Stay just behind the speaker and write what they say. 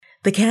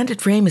The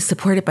Candid Frame is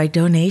supported by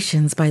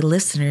donations by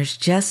listeners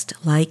just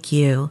like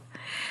you.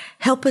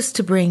 Help us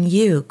to bring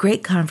you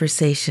great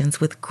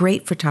conversations with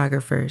great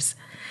photographers.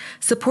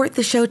 Support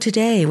the show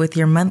today with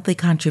your monthly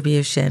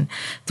contribution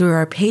through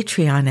our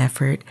Patreon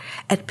effort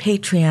at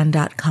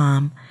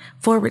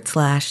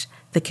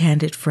patreon.com/The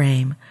Candid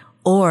Frame,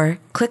 or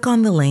click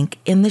on the link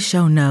in the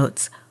show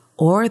notes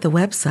or the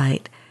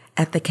website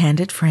at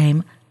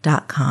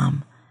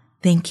thecandidframe.com.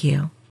 Thank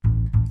you.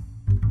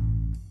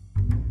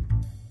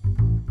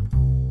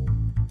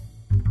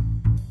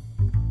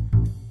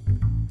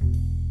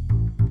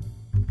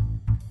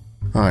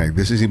 Hi,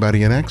 this is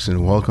EbodyNX,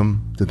 and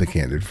welcome to The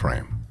Candid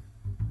Frame.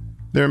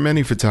 There are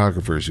many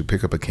photographers who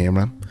pick up a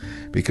camera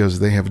because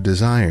they have a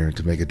desire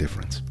to make a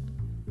difference.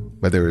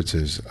 Whether it's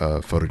as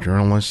a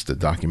photojournalist, a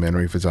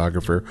documentary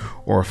photographer,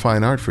 or a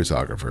fine art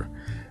photographer,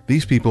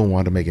 these people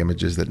want to make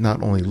images that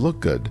not only look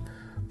good,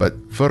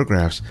 but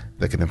photographs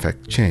that can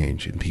affect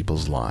change in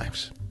people's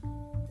lives.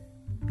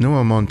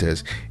 Noe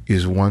Montes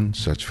is one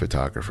such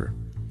photographer.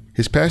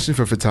 His passion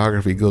for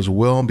photography goes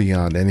well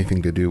beyond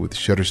anything to do with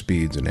shutter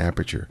speeds and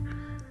aperture,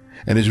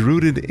 and is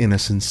rooted in a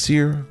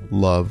sincere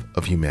love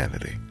of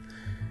humanity.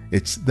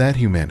 It's that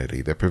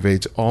humanity that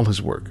pervades all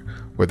his work,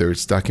 whether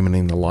it's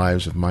documenting the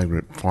lives of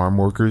migrant farm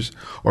workers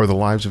or the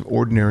lives of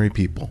ordinary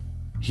people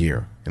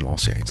here in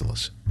Los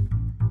Angeles.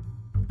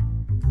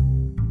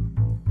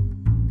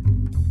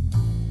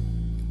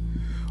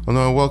 Well,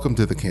 Noah, welcome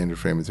to The Candid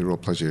Frame. It's a real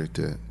pleasure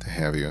to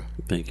have you.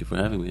 Thank you for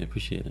having me. I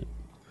appreciate it.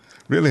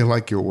 Really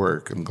like your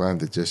work. I'm glad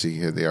that Jesse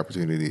had the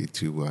opportunity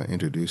to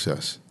introduce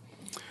us.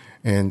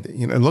 And,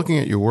 looking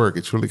at your work,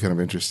 it's really kind of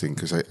interesting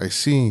because I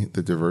see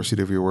the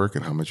diversity of your work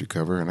and how much you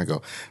cover. And I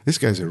go, this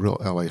guy's a real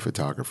LA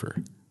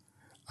photographer,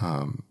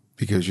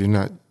 because you're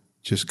not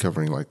just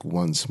covering like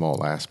one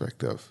small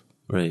aspect of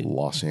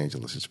Los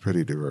Angeles. It's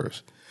pretty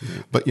diverse.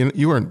 Yeah. But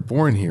you weren't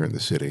born here in the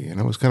city. And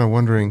I was kind of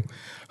wondering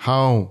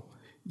how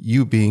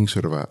you being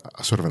sort of an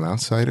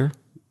outsider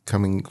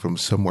coming from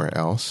somewhere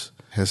else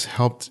has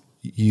helped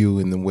you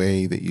in the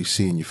way that you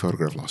see and you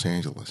photograph Los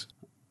Angeles.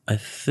 I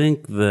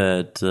think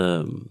that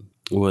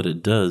what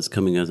it does,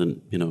 coming as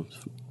an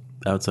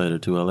outsider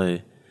to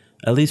LA,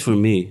 at least for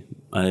me,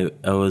 I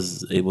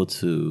was able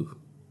to,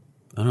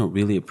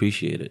 really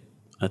appreciate it.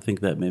 I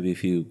think that maybe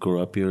if you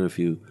grow up here, if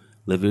you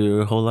live here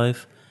your whole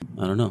life,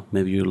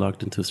 maybe you're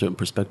locked into a certain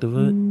perspective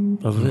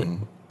of it.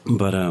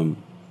 But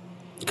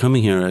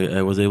coming here,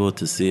 I was able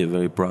to see it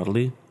very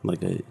broadly.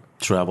 Like I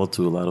traveled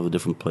to a lot of the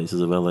different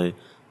places of LA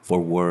for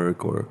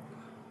work or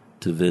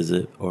to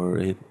visit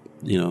or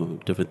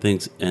different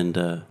things, and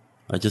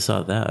I just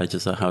saw that. I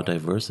just saw how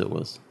diverse it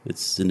was.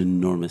 It's an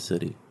enormous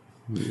city,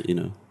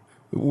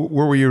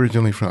 Where were you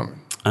originally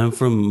from? I'm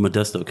from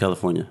Modesto,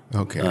 California.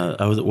 Okay.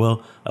 I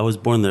was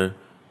born there,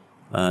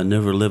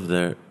 never lived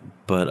there,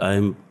 but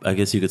I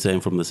guess you could say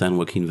I'm from the San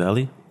Joaquin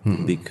Valley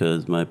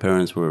because my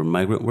parents were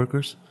migrant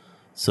workers,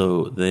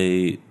 so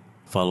they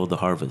followed the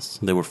harvests.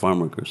 They were farm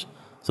workers,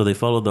 so they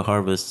followed the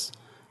harvests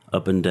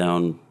up and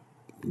down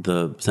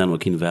the San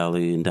Joaquin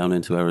Valley and down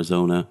into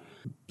Arizona.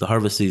 The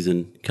harvest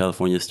season,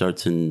 California,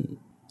 starts in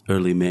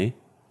early May.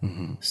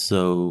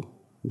 So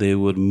they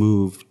would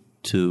move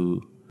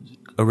to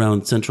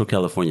around Central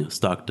California,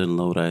 Stockton,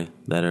 Lodi,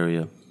 that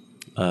area,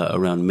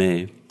 around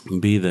May,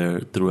 be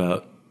there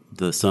throughout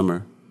the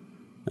summer.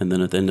 And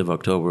then at the end of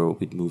October,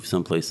 we'd move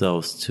someplace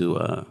else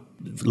to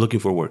looking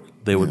for work.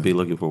 They would be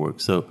looking for work.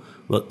 So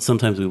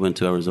sometimes we went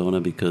to Arizona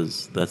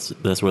because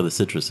that's where the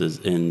citrus is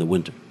in the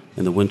winter.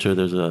 In the winter,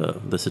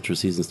 the citrus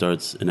season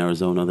starts in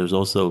Arizona. There's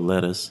also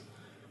lettuce,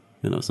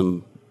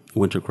 some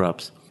winter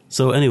crops.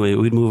 So anyway,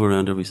 we'd move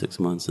around every 6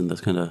 months, and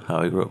that's kind of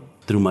how I grew up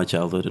through my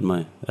childhood and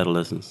my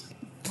adolescence.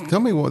 Tell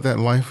me what that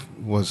life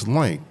was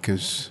like,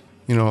 because,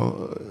 in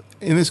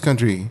this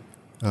country,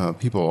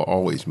 people are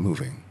always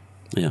moving,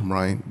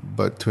 right?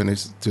 But to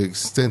the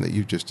extent that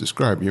you just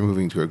described, you're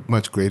moving to a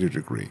much greater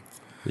degree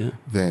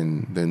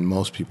than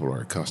most people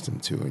are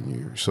accustomed to, and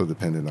you're so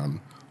dependent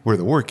on where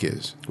the work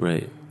is.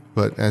 Right.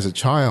 But as a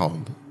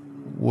child,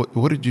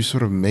 what did you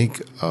sort of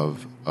make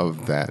of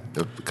that,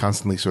 of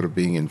constantly sort of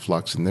being in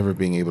flux and never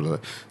being able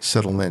to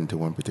settle into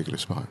one particular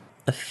spot?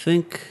 I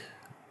think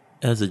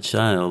as a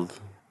child,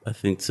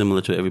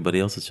 similar to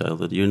everybody else's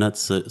childhood, you're not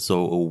so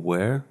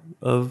aware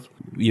of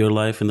your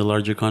life in the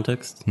larger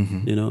context,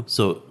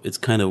 So it's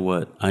kind of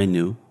what I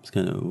knew. It's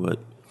kind of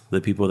what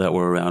the people that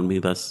were around me,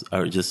 that's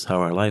just how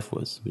our life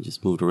was. We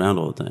just moved around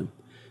all the time.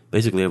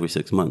 Basically every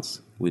 6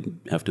 months, we'd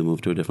have to move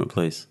to a different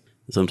place.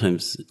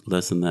 Sometimes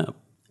less than that.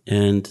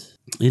 And,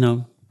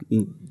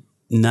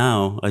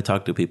 now I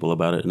talk to people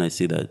about it and I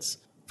see that it's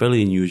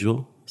fairly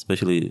unusual,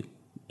 especially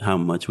how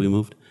much we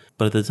moved.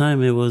 But at the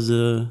time, it was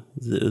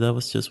that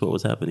was just what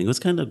was happening. It was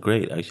kind of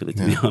great, actually,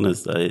 to be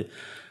honest. I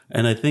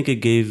think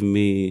it gave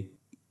me,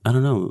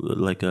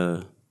 like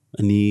a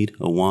need,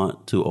 a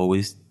want to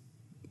always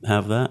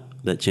have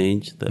that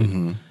change, that,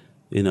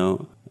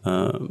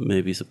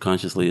 maybe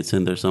subconsciously it's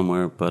in there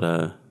somewhere. But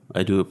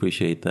I do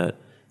appreciate that.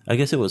 I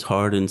guess it was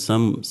hard in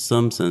some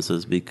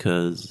senses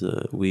because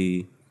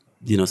we,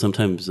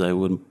 sometimes I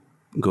wouldn't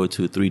go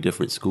to 3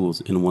 different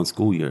schools in one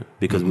school year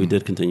because we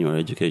did continue our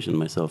education,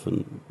 myself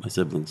and my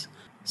siblings.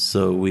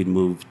 So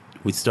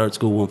we'd start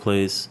school one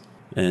place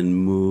and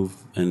move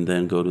and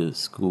then go to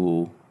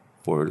school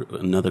for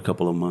another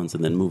couple of months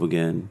and then move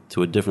again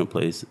to a different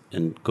place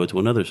and go to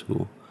another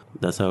school.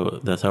 That's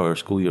how our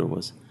school year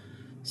was.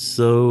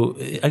 So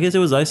I guess it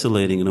was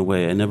isolating in a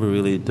way. I never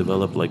really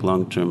developed like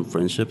long-term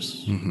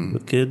friendships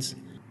with kids.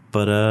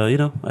 But,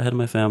 I had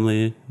my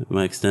family,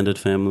 my extended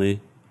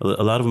family.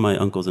 A lot of my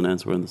uncles and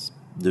aunts were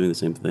doing the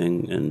same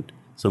thing, and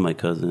so my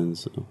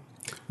cousins. So.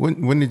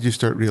 When did you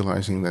start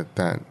realizing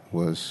that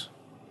was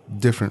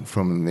different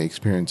from the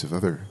experience of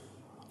other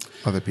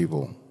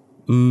people?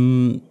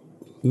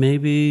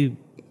 Maybe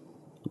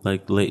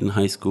like late in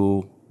high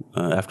school,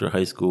 after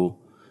high school,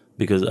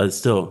 because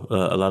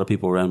a lot of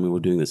people around me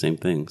were doing the same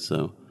thing.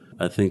 So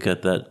I think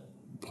at that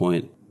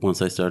point, once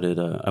I started,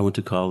 I went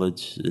to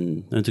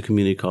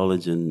community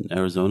college in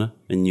Arizona,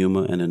 in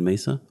Yuma and in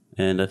Mesa.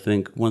 And I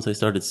think once I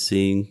started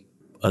seeing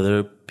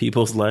other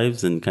people's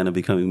lives and kind of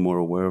becoming more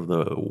aware of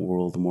the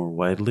world more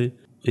widely,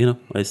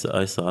 I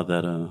saw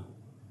that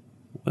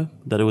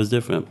it was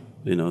different,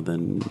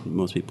 than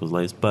most people's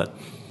lives. But,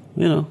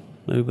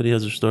 everybody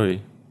has their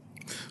story.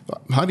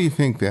 How do you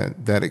think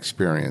that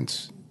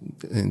experience,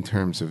 in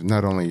terms of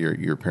not only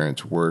your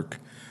parents' work,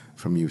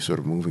 from you sort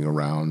of moving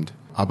around,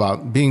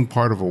 about being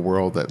part of a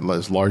world that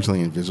is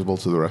largely invisible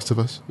to the rest of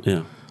us?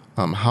 Yeah.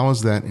 How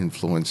has that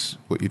influenced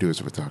what you do as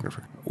a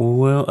photographer?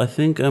 Well, I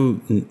think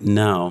I'm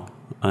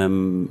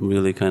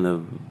really kind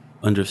of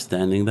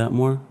understanding that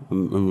more.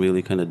 I'm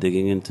really kind of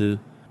digging into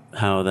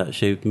how that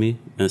shaped me,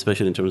 and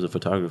especially in terms of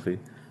photography,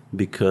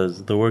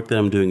 because the work that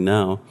I'm doing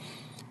now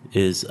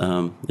is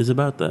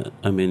about that.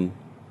 I mean,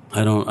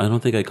 I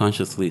don't think I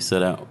consciously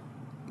set out,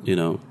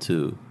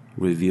 to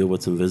reveal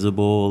what's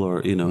invisible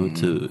or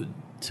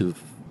to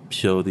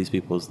show these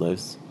people's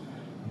lives,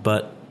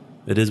 but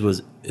it is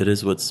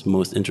what's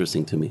most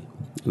interesting to me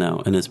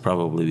now, and it's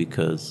probably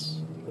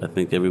because I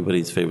think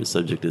everybody's favorite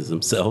subject is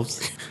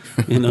themselves,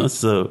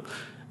 So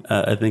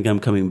I think I'm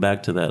coming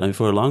back to that. I mean,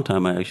 for a long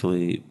time, I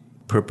actually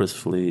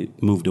purposefully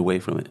moved away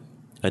from it.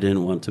 I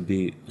didn't want to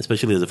be,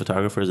 especially as a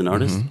photographer, as an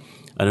artist,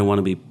 I didn't want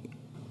to be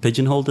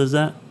pigeonholed as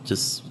that.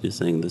 Just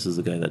saying this is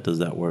the guy that does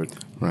that work,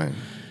 right?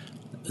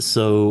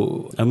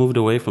 So I moved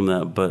away from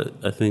that, but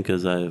I think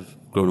as I've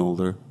grown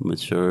older,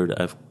 matured,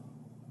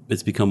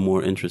 it's become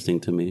more interesting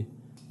to me.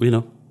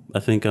 I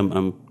think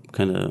I'm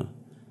kind of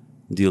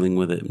dealing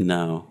with it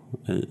now.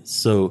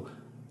 So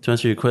to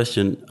answer your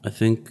question, I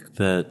think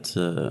that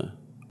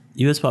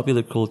U.S.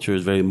 popular culture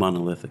is very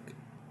monolithic.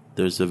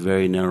 There's a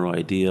very narrow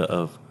idea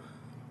of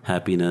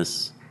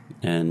happiness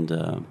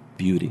and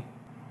beauty.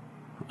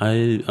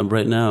 I'm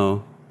right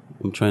now,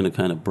 I'm trying to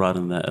kind of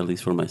broaden that, at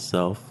least for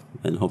myself,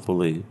 and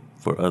hopefully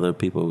for other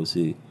people who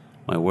see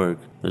my work.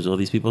 There's all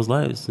these people's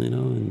lives,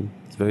 and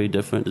it's very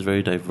different, it's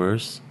very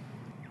diverse.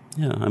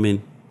 Yeah, I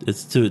mean,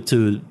 it's to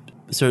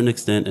a certain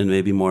extent, and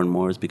maybe more and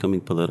more, it's becoming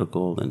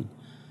political, and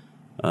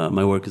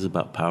my work is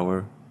about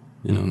power,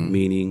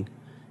 meaning,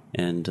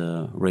 and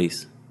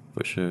race,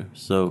 for sure.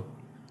 So,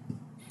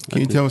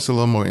 can you tell us a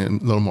little more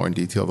in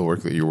detail the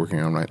work that you're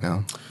working on right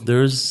now?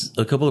 There's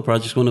a couple of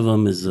projects. One of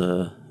them is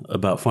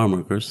about farm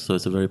workers, so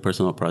it's a very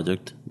personal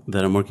project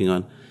that I'm working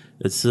on.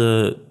 It's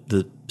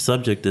the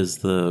subject is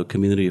the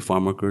community of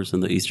farm workers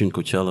in the eastern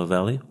Coachella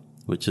Valley,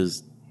 which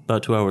is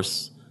about 2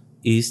 hours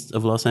east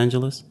of Los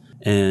Angeles.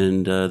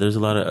 And there's a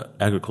lot of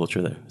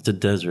agriculture there. It's a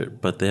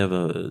desert, but they have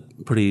a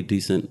pretty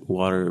decent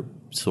water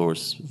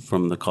source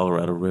from the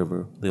Colorado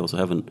River. They also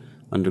have an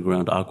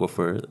underground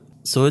aquifer.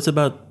 So it's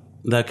about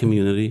that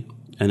community,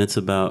 and it's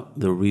about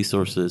the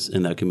resources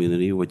in that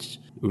community, which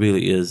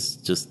really is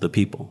just the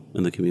people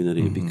in the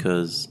community,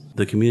 because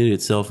the community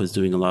itself is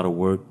doing a lot of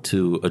work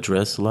to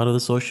address a lot of the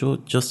social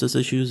justice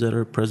issues that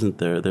are present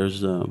there.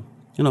 There's,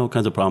 all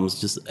kinds of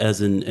problems, just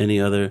as in any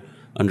other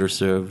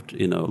underserved,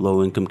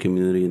 low-income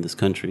community in this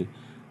country.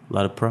 A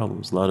lot of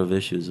problems, a lot of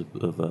issues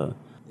of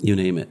you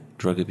name it,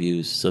 drug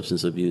abuse,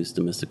 substance abuse,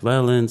 domestic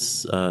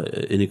violence,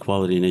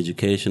 inequality in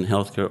education,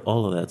 healthcare,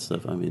 all of that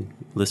stuff. I mean,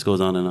 list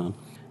goes on and on.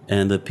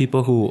 And the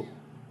people who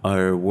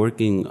are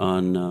working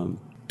on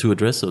to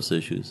address those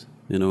issues,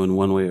 in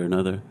one way or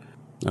another,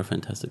 are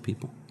fantastic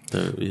people.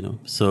 They're,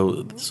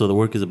 so the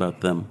work is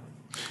about them.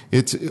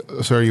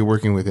 So are you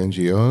working with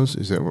NGOs?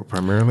 Is that what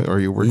primarily, or are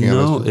you working?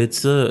 No, it's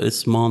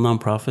small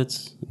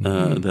nonprofits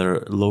that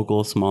are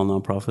local small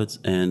nonprofits,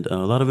 and a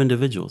lot of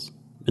individuals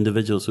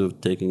who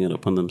have taken it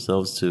upon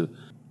themselves to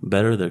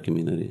better their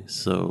community.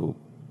 So,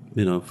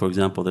 for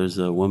example, there's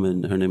a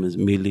woman. Her name is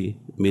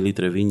Mili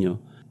Trevino,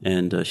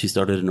 and she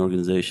started an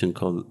organization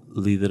called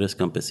Líderes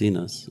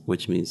Campesinas,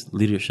 which means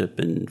leadership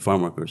in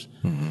farm workers.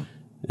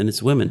 And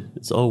it's women.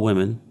 It's all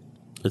women.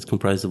 It's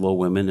comprised of all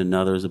women, and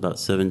now there's about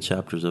 7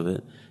 chapters of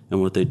it. And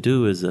what they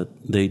do is that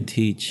they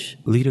teach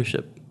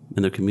leadership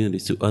in their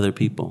communities to other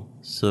people.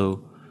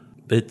 So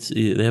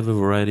they have a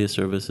variety of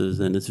services,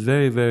 and it's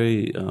very,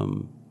 very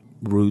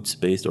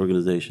roots-based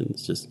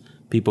organizations. Just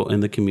people in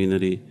the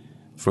community,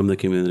 from the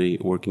community,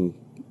 working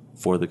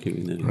for the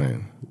community. Right.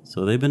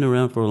 So they've been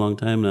around for a long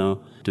time now,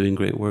 doing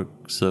great work.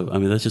 So, I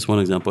mean, that's just one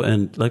example.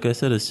 And like I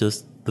said, it's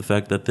just the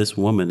fact that this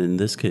woman, in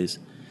this case,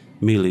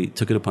 immediately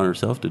took it upon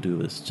herself to do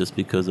this just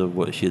because of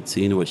what she had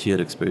seen, what she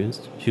had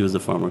experienced. She was a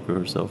farm worker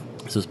herself.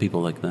 So it's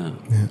people like that.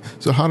 Yeah.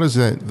 So how does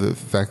the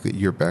fact that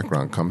your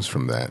background comes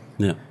from that,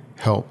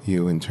 help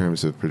you in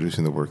terms of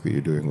producing the work that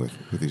you're doing with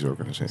these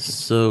organizations?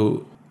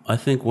 So I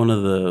think one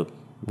of the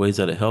ways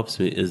that it helps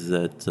me is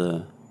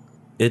that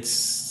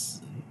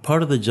it's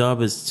part of the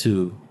job is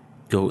to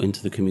go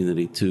into the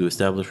community, to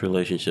establish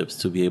relationships,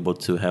 to be able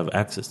to have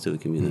access to the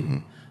community.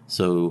 Mm-hmm.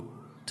 So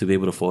to be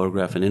able to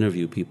photograph and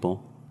interview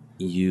people,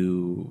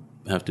 you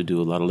have to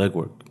do a lot of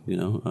legwork.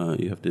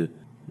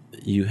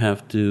 You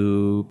have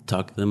to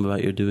talk to them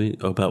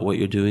about what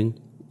you're doing.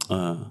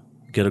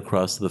 Get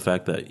across the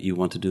fact that you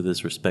want to do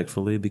this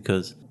respectfully,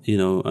 because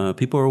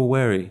people are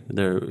wary.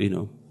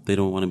 They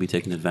don't want to be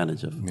taken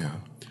advantage of. Yeah.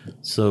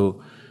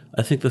 So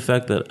I think the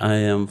fact that I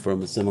am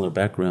from a similar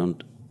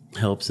background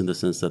helps in the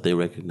sense that they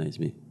recognize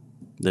me.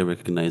 They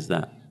recognize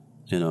that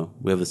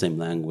we have the same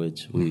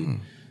language.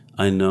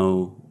 I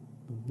know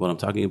what I'm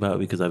talking about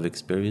because I've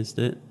experienced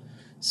it.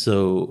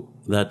 So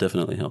that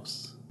definitely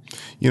helps.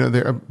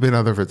 There have been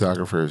other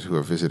photographers who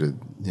have visited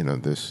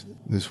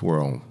this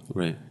world.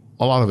 Right.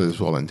 A lot of it is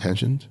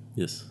well-intentioned.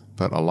 Yes.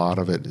 But a lot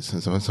of it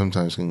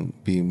sometimes can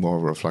be more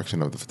of a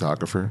reflection of the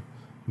photographer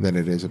than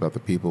it is about the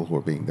people who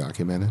are being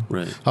documented.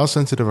 Right. How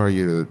sensitive are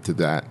you to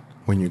that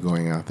when you're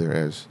going out there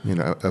as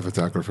a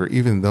photographer,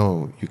 even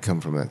though you come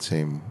from that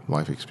same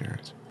life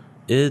experience?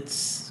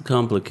 It's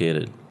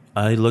complicated.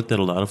 I looked at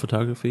a lot of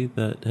photography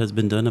that has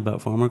been done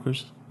about farm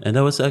workers, and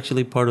that was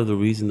actually part of the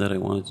reason that I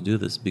wanted to do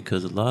this,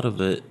 because a lot of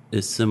it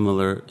is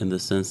similar in the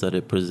sense that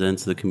it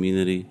presents the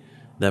community,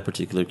 that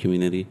particular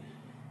community,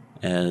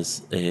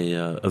 as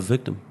a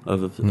victim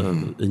of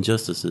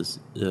injustice,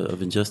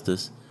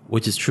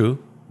 which is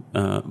true,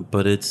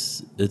 but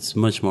it's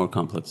much more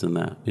complex than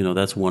that.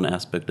 That's one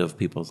aspect of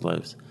people's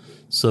lives.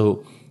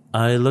 So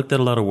I looked at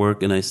a lot of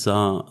work, and I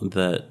saw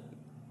that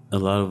a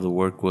lot of the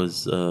work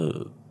was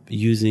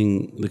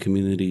using the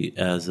community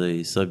as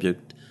a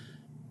subject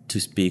to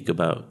speak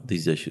about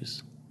these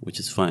issues, which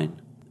is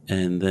fine.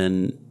 And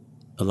then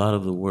a lot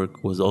of the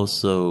work was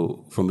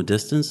also from a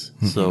distance.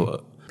 Mm-hmm.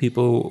 So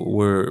people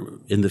were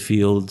in the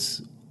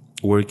fields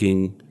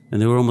working,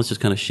 and they were almost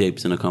just kind of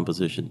shapes in a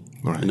composition.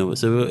 Right.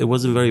 So it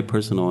wasn't very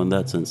personal in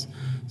that sense.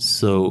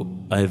 So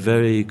I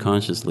very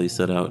consciously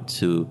set out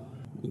to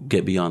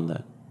get beyond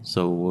that.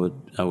 So what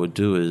I would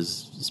do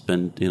is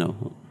spend,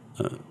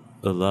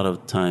 a lot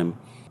of time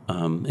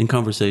in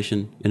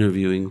conversation,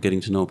 interviewing, getting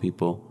to know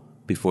people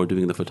before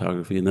doing the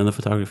photography. And then the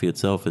photography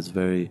itself is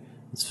very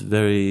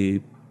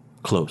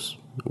close.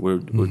 We're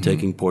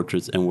taking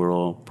portraits, and we're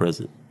all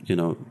present,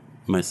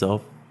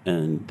 myself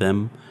and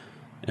them,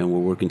 and we're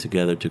working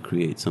together to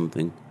create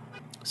something.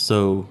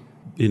 So,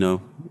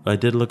 I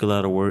did look at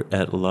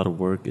a lot of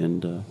work,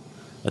 and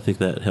I think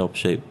that helped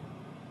shape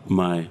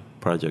my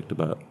project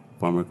about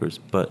farm workers.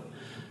 But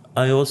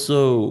I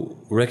also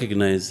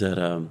recognize that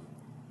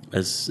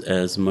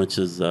as much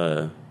as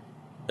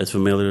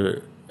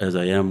familiar as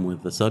I am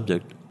with the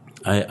subject,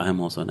 I'm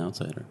also an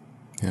outsider.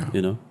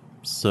 Yeah.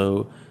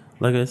 So,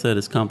 like I said,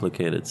 it's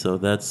complicated. So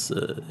that's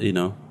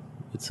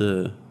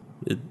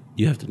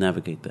you have to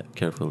navigate that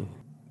carefully.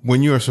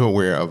 When you are so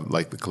aware of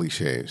the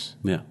cliches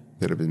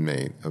that have been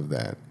made of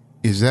that,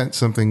 is that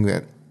something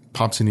that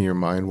pops into your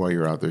mind while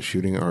you're out there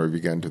shooting, or have you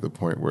gotten to the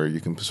point where you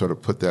can sort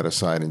of put that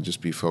aside and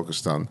just be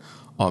focused on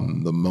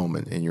the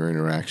moment and your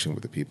interaction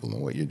with the people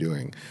and what you're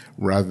doing,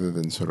 rather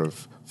than sort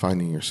of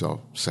finding yourself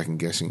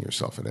second-guessing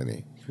yourself at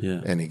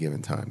any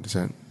given time? Does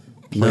that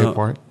play a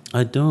part?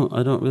 I don't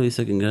really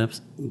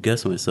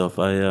second-guess myself.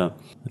 I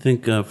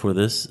think for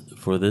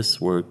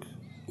this work,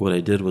 what I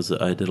did was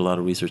I did a lot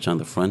of research on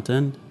the front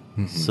end.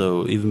 Mm-hmm.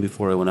 So even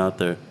before I went out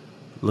there,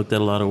 looked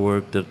at a lot of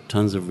work, did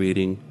tons of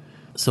reading.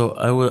 So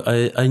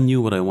I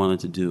knew what I wanted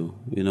to do.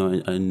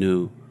 I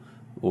knew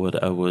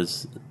what I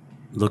was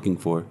looking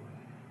for.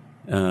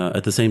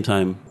 At the same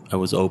time, I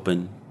was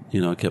open.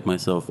 I kept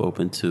myself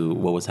open to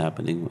what was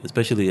happening,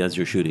 especially as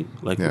you're shooting,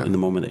 in the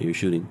moment that you're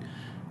shooting.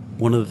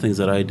 One of the things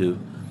that I do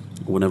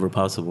whenever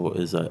possible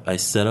is I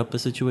set up a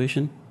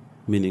situation,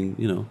 meaning,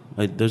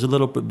 there's a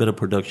little bit of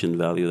production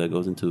value that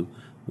goes into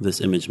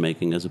this image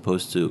making, as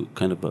opposed to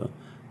kind of a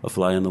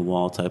fly on the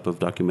wall type of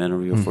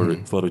documentary or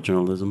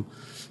photojournalism.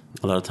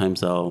 A lot of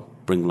times I'll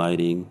bring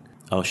lighting,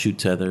 I'll shoot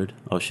tethered,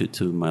 I'll shoot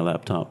to my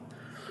laptop.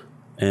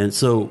 And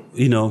so,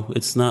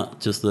 it's not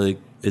just like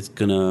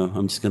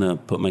I'm just gonna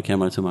put my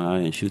camera to my eye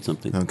and shoot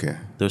something. Okay.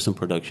 There's some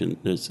production.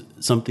 There's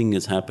something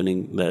is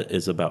happening that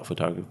is about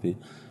photography.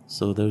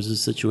 So there's a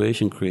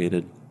situation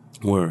created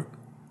where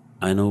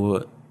I know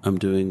what I'm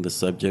doing, the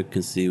subject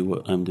can see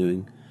what I'm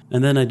doing.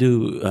 And then I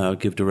do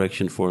give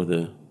direction for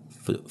the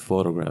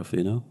photograph,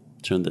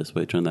 turn this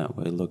way, turn that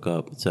way, look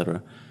up,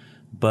 etc.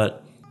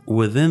 But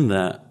within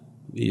that,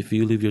 if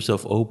you leave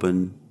yourself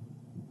open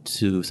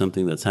to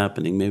something that's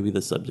happening, maybe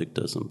the subject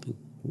does something,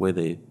 the way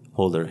they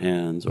hold their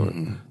hands, or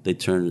they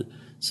turn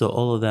So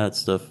all of that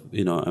stuff,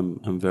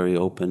 I'm very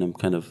open. I'm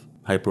kind of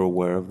hyper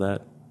aware of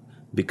that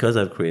because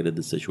I've created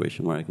this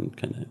situation where I can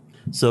kind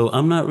of. So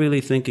I'm not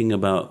really thinking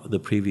about the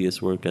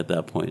previous work at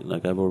that point.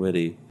 Like I've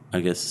already, I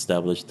guess,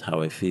 established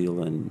how I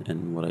feel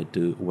and what I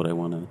do, what I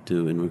want to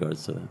do in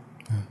regards to that.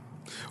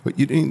 But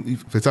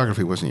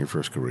photography wasn't your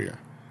first career.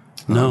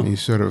 No. You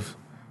sort of,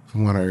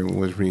 from what I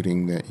was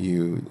reading, that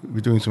you were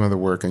doing some other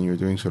work and you were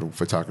doing sort of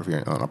photography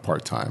on a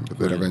part-time, but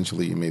then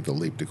eventually you made the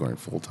leap to going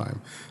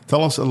full-time.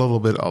 Tell us a little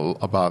bit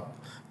about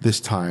this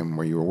time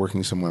where you were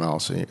working someone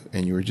else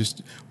and you were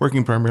just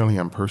working primarily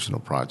on personal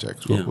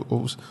projects. Yeah.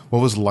 What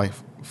was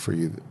life for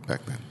you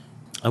back then?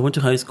 I went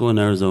to high school in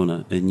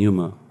Arizona, in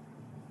Yuma,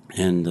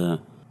 and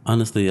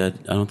honestly, I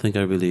don't think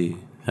I really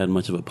had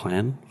much of a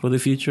plan for the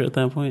future at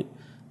that point.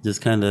 Just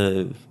kind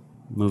of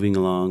moving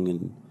along,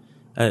 and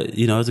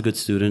I was a good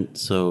student,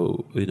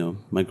 so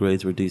my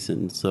grades were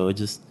decent. So I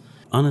just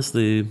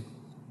honestly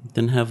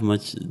didn't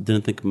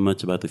think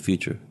much about the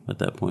future at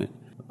that point.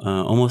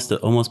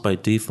 Almost by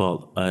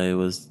default,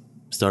 I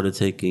started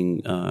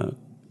taking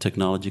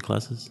technology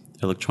classes,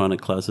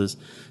 electronic classes.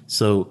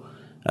 So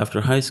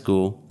after high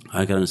school,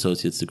 I got an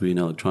associate's degree in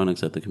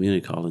electronics at the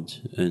community college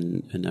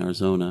in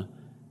Arizona,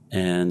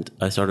 and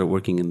I started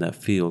working in that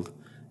field.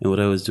 And what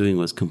I was doing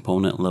was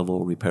component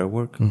level repair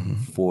work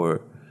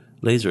for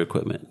laser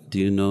equipment. Do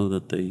you know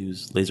that they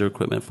use laser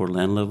equipment for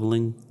land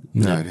leveling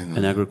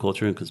in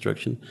agriculture and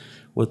construction?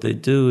 What they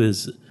do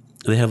is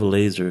they have a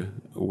laser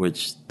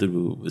which,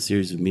 through a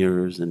series of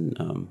mirrors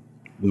and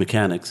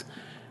mechanics,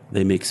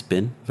 they make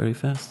spin very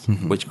fast,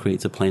 which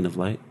creates a plane of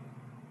light.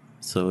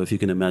 So if you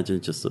can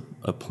imagine just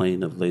a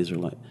plane of laser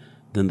light,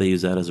 then they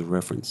use that as a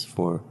reference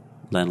for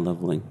land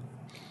leveling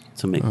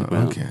to make the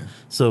ground. Okay.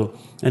 So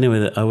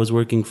anyway, I was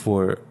working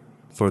for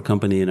a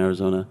company in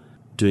Arizona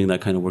doing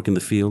that kind of work in the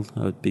field.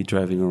 I would be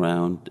driving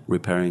around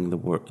repairing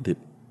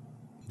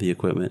the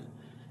equipment.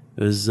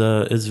 It was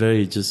it's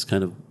very just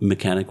kind of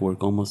mechanic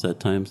work almost at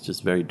times,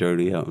 just very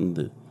dirty out in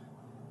the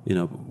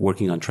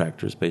working on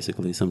tractors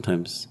basically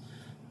sometimes,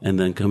 and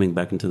then coming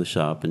back into the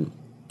shop and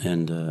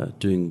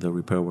doing the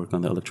repair work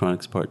on the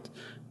electronics part.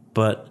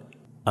 But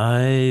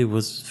I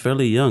was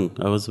fairly young.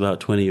 I was about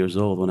 20 years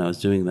old when I was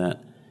doing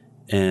that.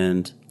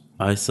 And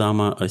I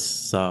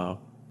saw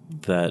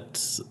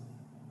that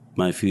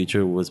my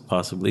future was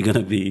possibly going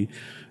to be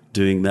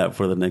doing that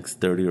for the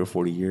next 30 or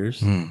 40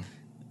 years. And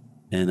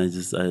I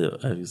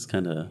was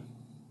kind of,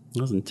 I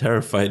wasn't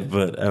terrified,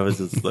 but I was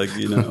just like,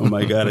 oh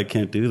my God, I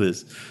can't do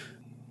this.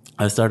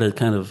 I started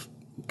kind of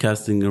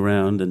casting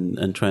around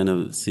and trying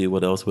to see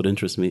what else would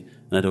interest me.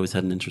 And I'd always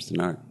had an interest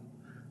in art,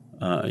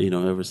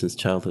 ever since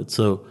childhood.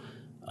 So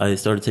I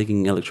started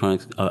taking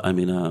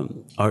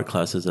art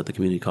classes at the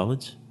community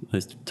college. I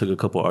took a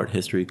couple art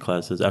history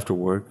classes. After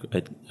work,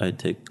 I'd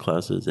take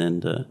classes,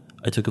 and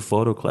I took a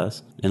photo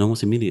class. And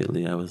almost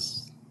immediately, I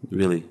was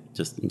really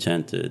just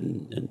enchanted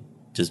and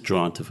just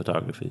drawn to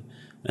photography.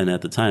 And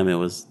at the time, it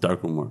was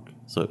darkroom work.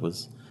 So it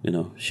was,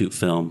 shoot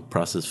film,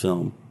 process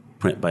film,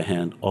 print by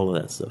hand, all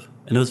of that stuff.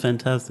 And it was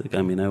fantastic.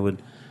 I mean, I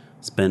would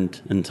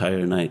spend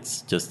entire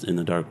nights just in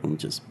the darkroom,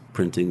 just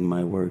printing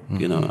my work.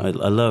 I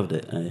loved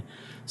it.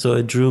 So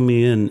it drew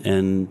me in,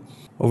 and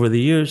over the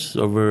years,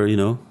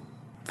 the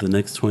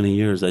next 20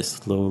 years, I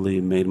slowly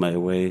made my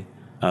way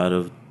out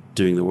of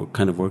doing the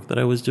kind of work that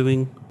I was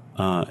doing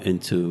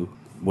into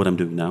what I'm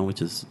doing now,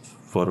 which is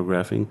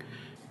photographing.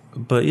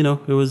 But,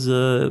 it was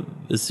a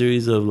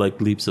series of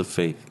leaps of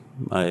faith.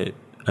 I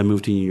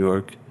moved to New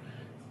York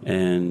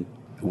and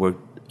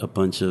worked a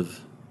bunch of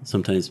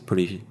sometimes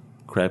pretty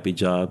crappy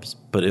jobs,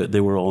 but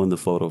they were all in the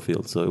photo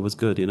field, so it was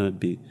good. It'd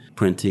be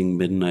printing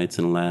midnights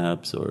in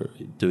labs or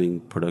doing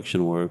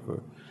production work,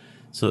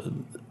 so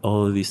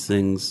all of these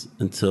things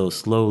until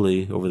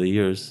slowly over the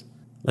years,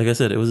 like I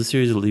said, it was a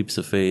series of leaps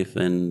of faith,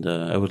 and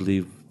I would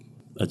leave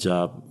a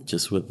job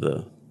just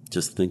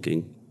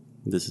thinking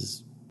this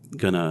is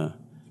gonna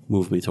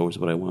move me towards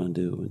what I want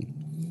to do.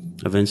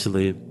 And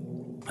eventually,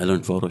 I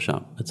learned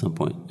Photoshop at some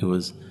point. It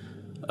was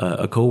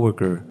a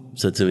coworker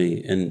said to me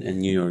in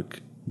New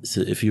York,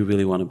 so if you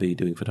really want to be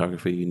doing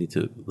photography, you need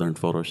to learn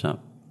Photoshop.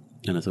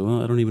 And I said,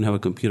 well, I don't even have a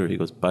computer. He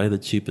goes, buy the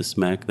cheapest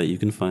Mac that you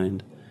can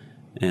find,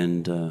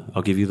 and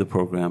I'll give you the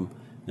program,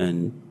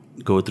 and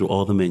go through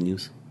all the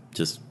menus.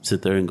 Just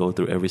sit there and go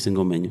through every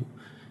single menu.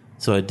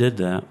 So I did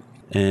that,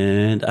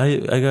 and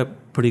I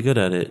got pretty good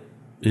at it,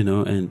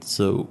 and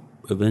so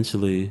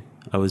eventually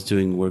I was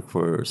doing work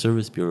for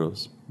service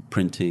bureaus,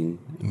 printing,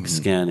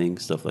 scanning,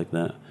 stuff like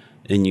that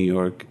in New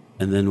York.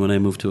 And then when I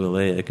moved to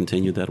LA, I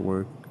continued that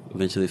work.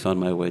 Eventually found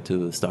my way to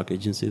the stock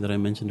agency that I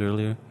mentioned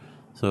earlier.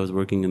 So I was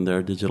working in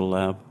their digital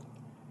lab.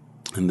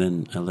 And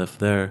then I left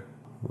there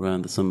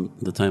around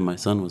the time my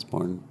son was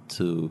born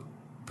to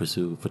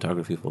pursue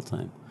photography full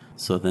time.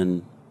 So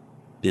then,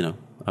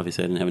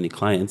 obviously I didn't have any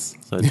clients.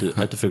 So I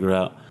had to figure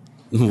out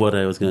what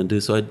I was going to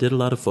do. So I did a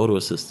lot of photo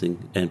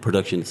assisting and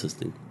production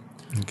assisting.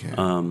 Okay.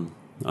 On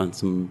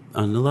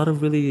a lot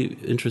of really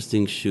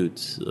interesting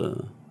shoots.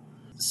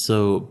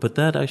 But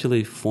that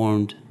actually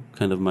formed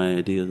kind of my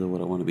ideas of what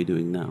I want to be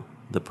doing now,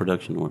 the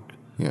production work.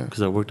 Yeah.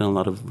 Because I worked on a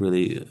lot of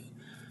really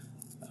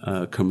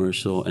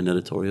commercial and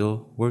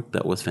editorial work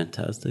that was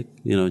fantastic.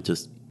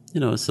 Just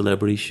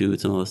celebrity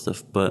shoots and all this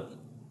stuff. But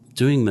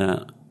doing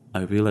that,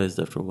 I realized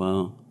after a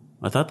while,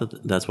 I thought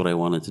that that's what I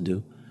wanted to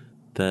do.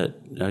 That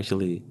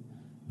actually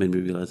made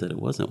me realize that it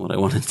wasn't what I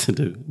wanted to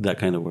do. That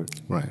kind of work,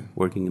 Right?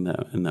 Working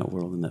in that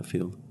world, in that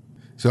field.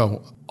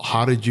 So,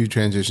 how did you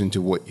transition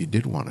to what you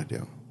did want to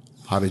do?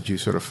 How did you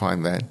sort of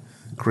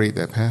create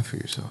that path for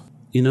yourself?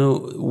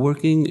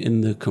 Working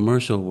in the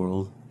commercial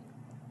world,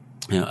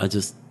 I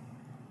just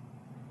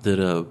did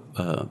a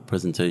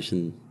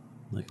presentation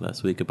like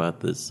last week about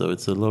this, so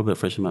it's a little bit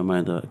fresh in my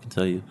mind. I can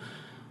tell you,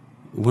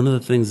 one of the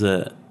things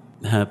that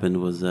happened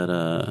was that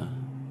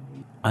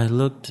I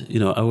looked.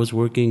 I was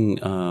working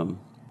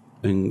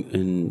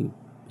in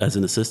as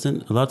an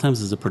assistant. A lot of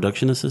times as a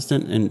production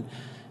assistant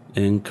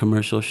in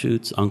commercial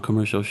shoots,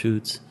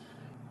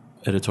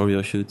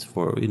 editorial shoots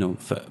for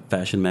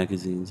fashion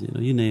magazines.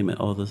 You name it,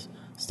 all this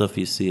stuff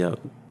you see out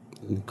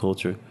in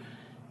culture.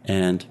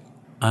 And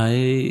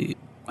I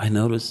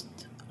noticed,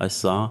 I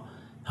saw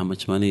how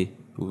much money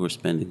we were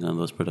spending on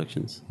those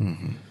productions.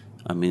 Mm-hmm.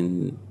 I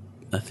mean,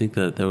 I think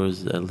that there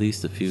was at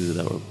least a few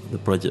that were, the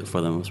budget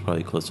for them was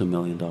probably close to $1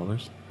 million,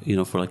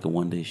 for like a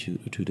 1-day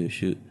shoot or 2-day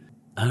shoot.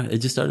 It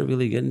just started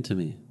really getting to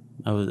me.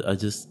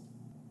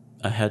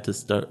 I had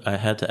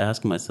to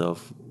ask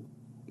myself,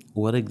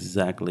 what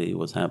exactly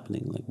was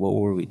happening? Like, what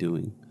were we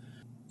doing?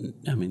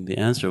 I mean, the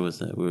answer was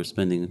that we were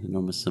spending an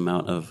enormous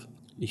amount of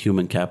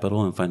human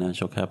capital and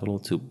financial capital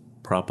to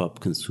prop up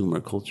consumer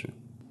culture.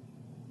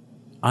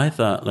 I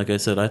thought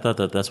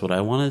that that's what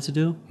I wanted to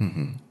do.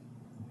 Mm-hmm.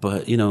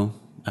 But,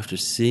 after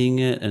seeing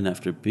it and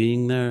after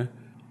being there,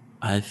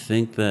 I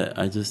think that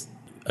I just,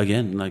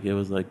 again, like it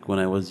was like when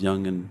I was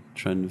young and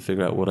trying to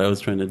figure out what I was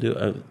trying to do,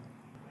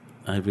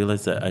 I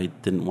realized that I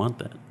didn't want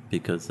that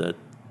because that,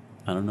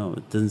 I don't know,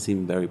 it doesn't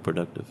seem very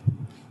productive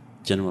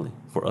generally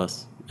for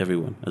us,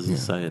 everyone as a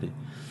society.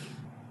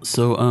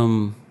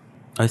 So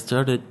I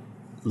started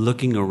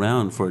looking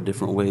around for a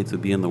different way to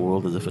be in the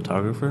world as a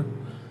photographer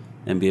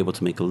and be able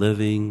to make a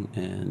living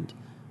and,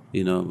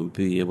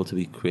 be able to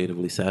be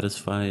creatively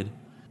satisfied.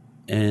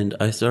 And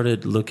I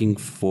started looking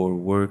for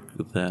work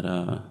that,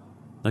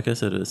 like I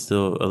said, it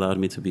still allowed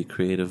me to be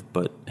creative,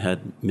 but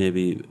had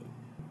maybe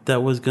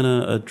that was going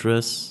to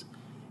address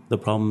the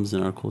problems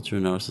in our culture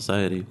and our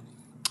society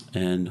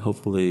and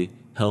hopefully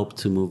help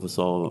to move us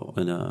all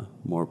in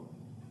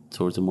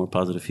towards a more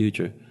positive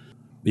future.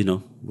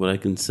 What I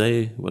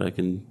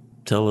can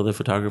tell other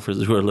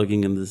photographers who are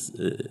looking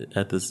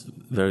at this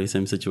very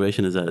same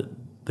situation is that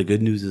the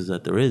good news is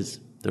that there is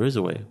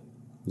a way.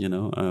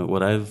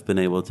 What I've been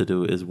able to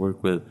do is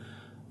work with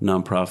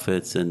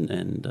nonprofits and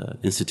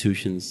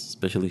institutions,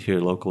 especially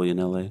here locally in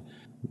LA,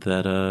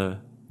 that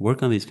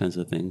work on these kinds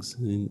of things.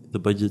 I mean, the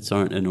budgets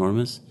aren't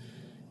enormous.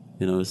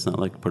 It's not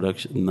like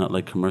production, not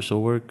like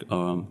commercial work,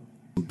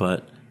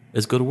 but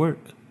it's good work.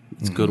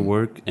 It's good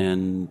work,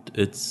 and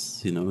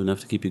it's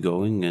enough to keep you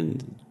going.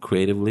 And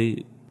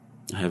creatively,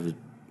 I have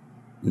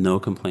no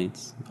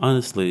complaints.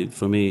 Honestly,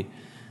 for me,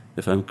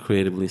 if I'm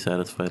creatively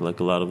satisfied, like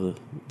a lot of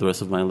the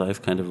rest of my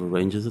life kind of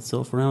arranges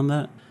itself around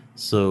that.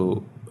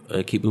 So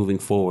I keep moving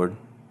forward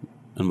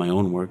in my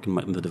own work and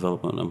in the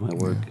development of my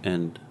work,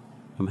 and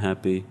I'm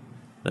happy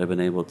that I've been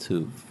able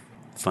to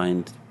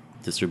find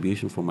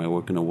distribution for my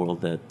work in a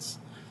world that's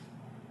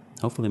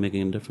hopefully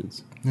making a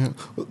difference. Yeah,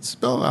 well,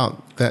 spell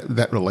out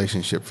that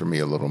relationship for me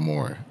a little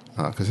more,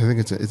 because I think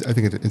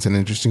it's an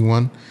interesting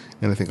one,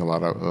 and I think a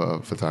lot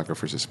of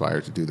photographers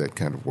aspire to do that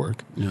kind of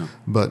work. Yeah.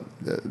 But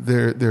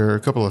there are a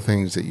couple of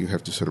things that you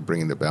have to sort of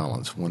bring into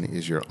balance. One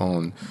is your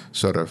own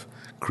sort of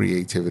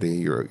creativity,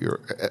 your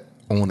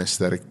own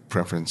aesthetic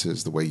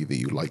preferences, the way that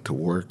you like to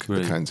work,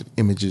 right. The kinds of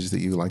images that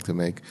you like to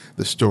make,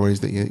 the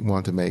stories that you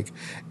want to make,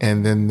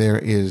 and then there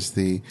is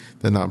the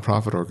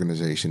nonprofit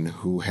organization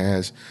who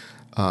has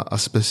a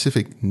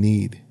specific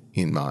need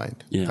in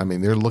mind. Yeah. I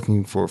mean, they're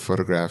looking for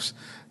photographs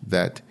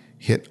that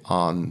hit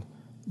on,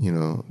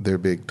 their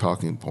big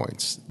talking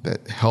points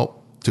that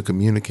help to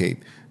communicate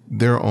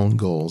their own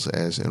goals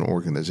as an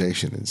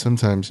organization. And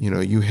sometimes,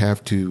 you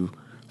have to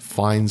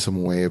find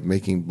some way of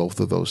making both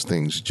of those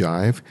things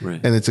jive.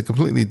 Right. And it's a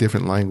completely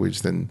different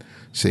language than,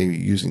 say,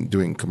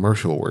 doing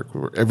commercial work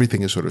where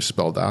everything is sort of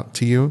spelled out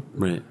to you.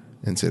 Right.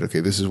 And said, okay,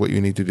 this is what you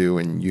need to do,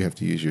 and you have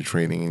to use your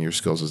training and your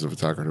skills as a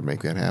photographer to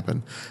make that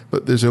happen.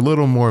 But there's a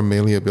little more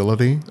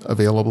malleability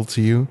available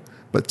to you,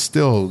 but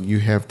still you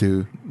have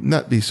to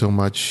not be so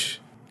much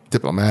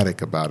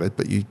diplomatic about it,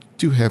 but you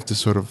do have to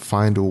sort of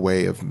find a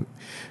way of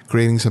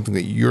creating something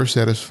that you're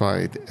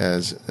satisfied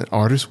as an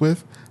artist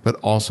with, but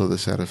also that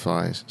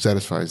satisfies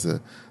the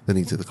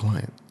needs of the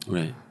client.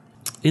 Right.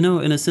 In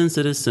a sense,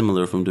 it is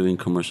similar from doing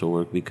commercial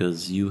work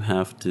because you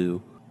have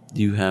to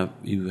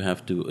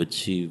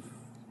achieve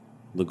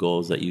the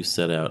goals that you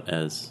set out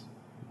as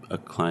a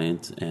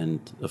client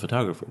and a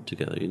photographer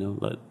together,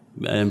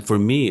 and for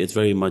me, it's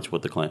very much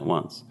what the client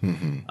wants.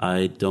 Mm-hmm.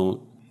 I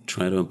don't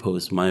try to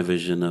impose my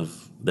vision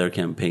of their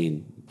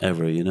campaign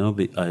ever,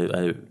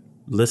 I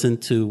listen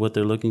to what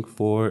they're looking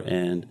for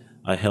and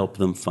I help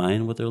them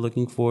find what they're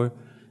looking for,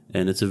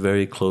 and it's a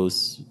very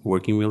close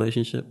working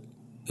relationship.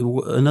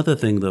 Another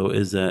thing, though,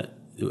 is that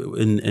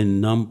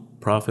in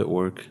nonprofit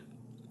work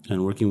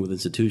and working with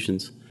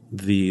institutions,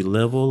 the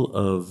level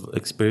of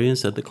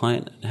experience that the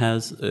client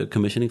has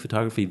commissioning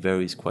photography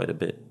varies quite a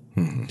bit.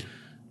 Mm-hmm.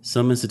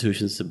 Some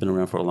institutions have been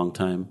around for a long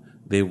time.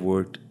 They've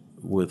worked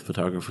with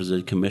photographers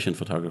that commission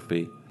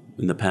photography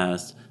in the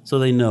past, so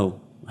they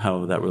know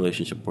how that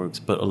relationship works.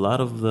 But a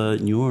lot of the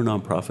newer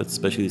nonprofits,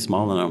 especially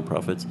smaller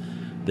nonprofits,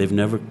 they've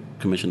never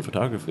commissioned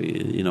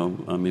photography.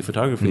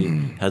 Photography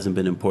hasn't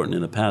been important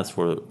in the past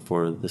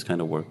for this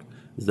kind of work.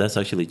 That's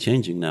actually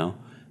changing now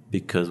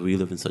because we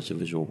live in such a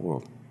visual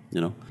world.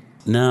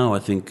 Now I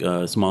think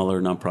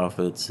smaller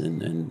nonprofits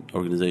and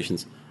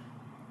organizations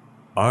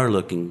are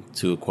looking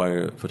to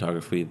acquire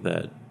photography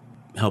that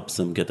helps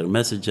them get their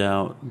message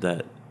out,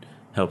 that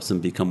helps them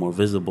become more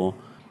visible,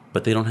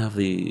 but they don't have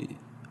the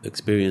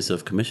experience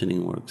of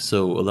commissioning work.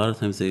 So a lot of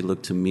times they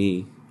look to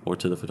me or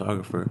to the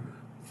photographer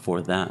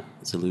for that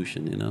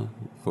solution,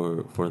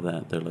 for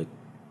that. They're like,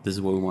 this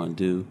is what we want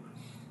to do,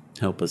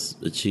 help us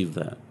achieve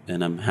that.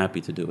 And I'm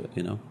happy to do it,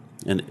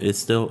 And it's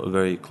still a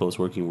very close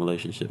working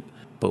relationship.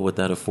 But what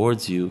that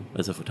affords you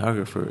as a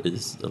photographer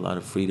is a lot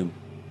of freedom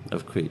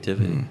of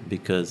creativity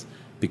because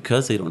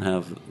they don't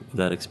have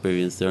that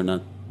experience. They're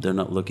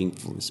not looking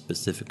for a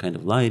specific kind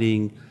of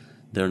lighting.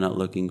 They're not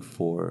looking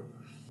for,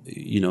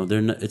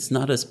 it's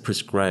not as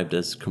prescribed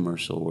as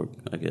commercial work,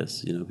 I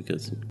guess,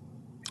 because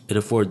it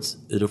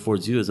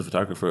affords you as a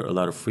photographer a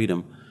lot of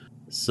freedom.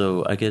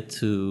 So I get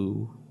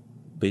to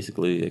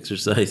basically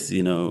exercise,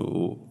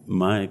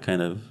 my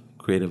kind of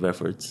creative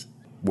efforts,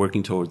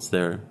 working towards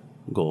their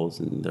goals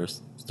and their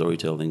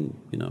storytelling,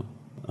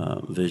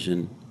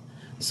 vision.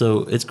 So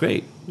it's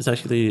great. It's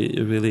actually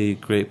a really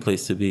great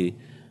place to be.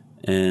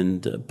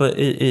 But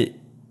it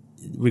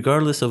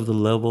regardless of the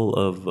level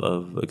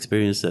of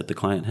experience that the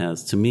client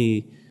has, to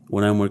me,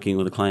 when I'm working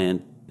with a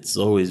client, it's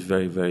always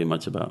very, very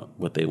much about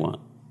what they want.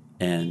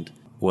 And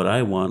what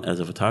I want as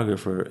a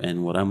photographer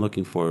and what I'm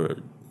looking for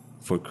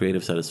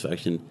creative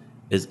satisfaction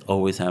is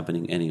always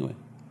happening anyway.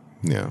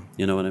 Yeah.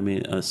 You know what I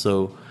mean?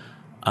 So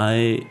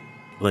I,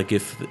 like,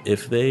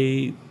 if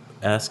they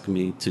ask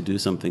me to do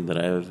something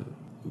that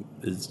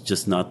it's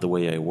just not the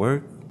way I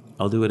work,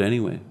 I'll do it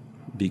anyway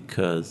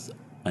because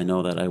I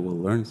know that I will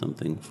learn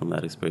something from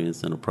that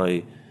experience and I'll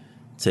probably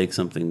take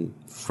something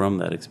from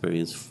that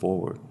experience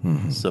forward.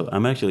 Mm-hmm. So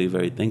I'm actually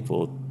very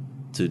thankful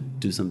to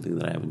do something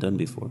that I haven't done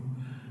before.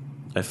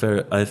 I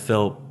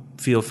feel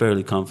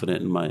fairly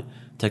confident in my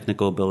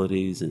technical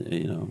abilities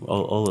and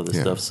all of this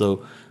stuff.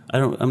 So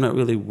I'm not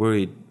really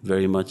worried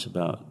very much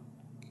about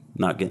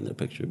not getting their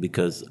picture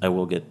because I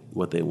will get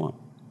what they want.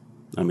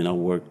 I mean, I'll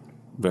work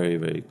very,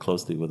 very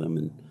closely with them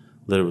and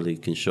literally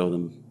can show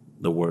them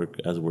the work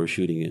as we're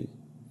shooting it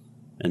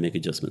and make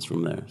adjustments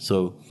from there.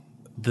 So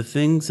the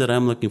things that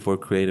I'm looking for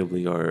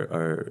creatively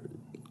are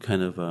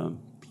kind of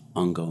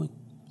ongoing.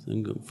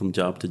 From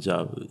job to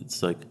job,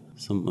 it's like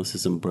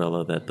this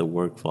umbrella that the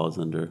work falls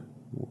under,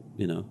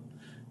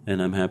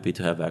 and I'm happy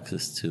to have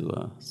access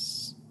to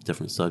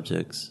different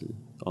subjects,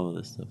 all of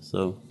this stuff.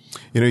 So,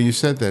 you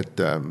said that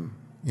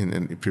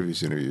in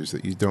previous interviews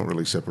that you don't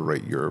really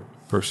separate your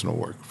personal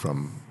work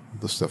from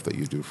the stuff that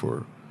you do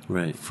for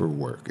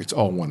work. It's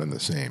all one and the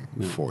same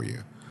for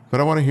you. But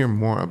I want to hear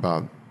more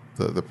about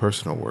the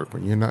personal work.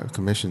 When you're not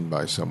commissioned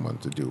by someone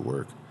to do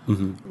work,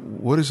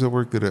 what is the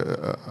work that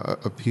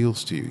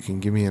appeals to you? Can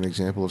you give me an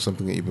example of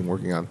something that you've been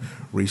working on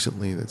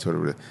recently that's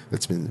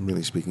been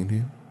really speaking to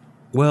you?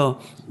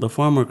 Well, the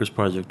Farm Workers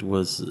Project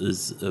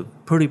is a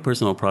pretty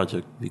personal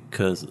project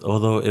because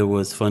although it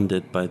was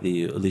funded by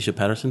the Alicia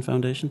Patterson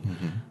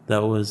Foundation,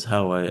 that was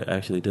how I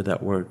actually did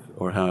that work,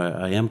 or how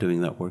I am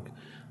doing that work.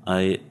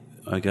 I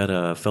got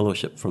a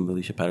fellowship from the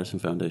Alicia Patterson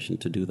Foundation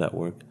to do that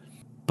work,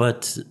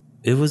 but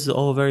it was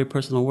all very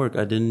personal work.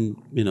 I didn't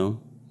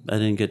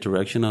get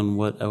direction on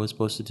what I was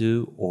supposed to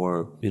do,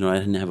 or I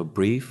didn't have a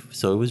brief,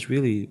 so it was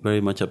really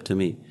very much up to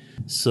me.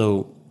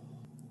 So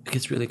it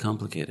gets really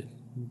complicated.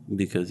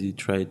 Because you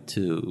tried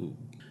to,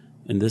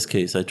 in this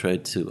case, I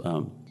tried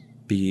to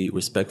be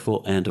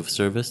respectful and of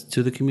service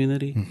to the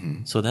community.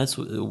 Mm-hmm. So that's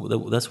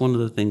one of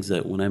the things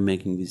that when I'm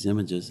making these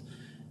images,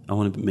 I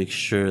want to make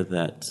sure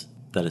that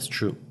is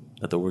true,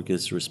 that the work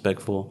is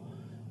respectful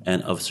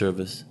and of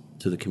service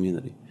to the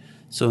community.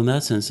 So in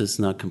that sense, it's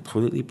not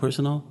completely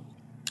personal,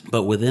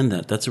 but within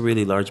that's a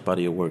really large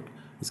body of work.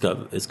 It's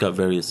got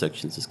various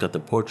sections. It's got the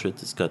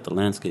portraits. It's got the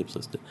landscapes.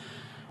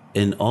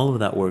 In all of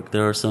that work,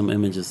 there are some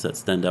images that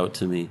stand out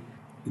to me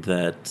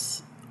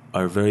that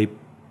are very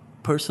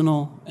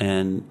personal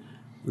and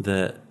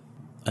that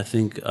I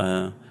think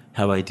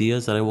have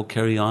ideas that I will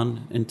carry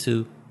on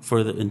into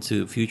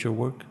future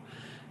work.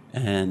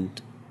 And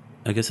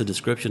I guess a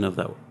description of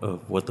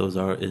what those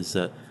are is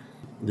that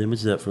the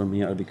images that for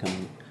me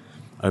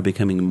are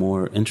becoming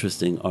more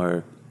interesting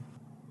are,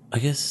 I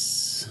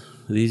guess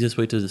the easiest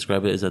way to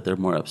describe it is that they're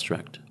more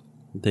abstract.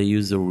 They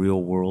use the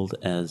real world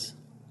as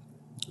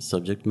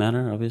subject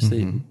matter,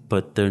 obviously,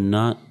 but they're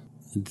not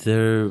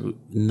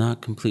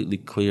completely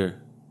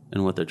clear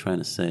and what they're trying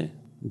to say.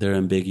 They're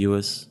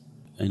ambiguous.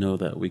 I know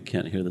that we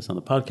can't hear this on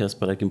the podcast,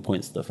 but I can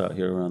point stuff out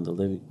here around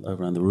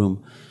the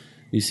room.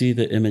 You see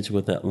the image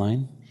with that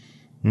line?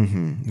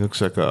 Mm-hmm.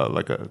 Looks like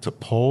it's a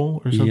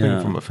pole or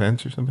something from a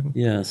fence or something.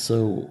 Yeah.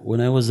 So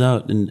when I was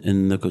out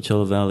in the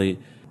Coachella Valley,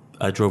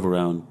 I drove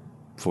around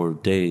for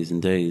days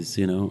and days,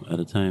 at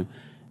a time.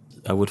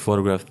 I would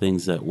photograph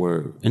things that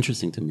were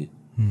interesting to me,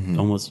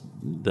 almost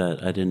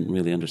that I didn't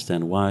really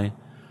understand why,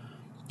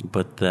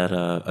 but that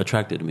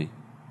attracted me.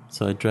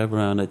 So I'd drive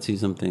around, I'd see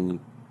something,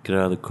 get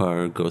out of the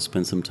car, go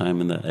spend some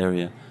time in that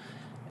area.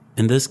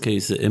 In this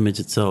case, the image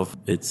itself,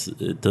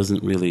 it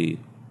doesn't really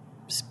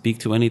speak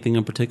to anything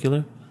in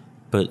particular,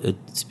 but it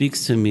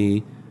speaks to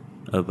me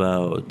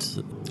about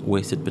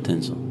wasted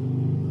potential.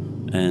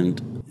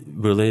 And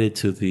related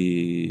to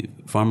the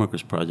Farm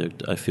Workers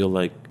Project, I feel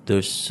like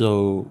there's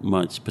so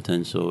much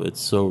potential. It's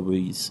so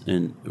rich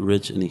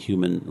in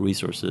human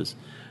resources,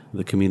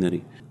 the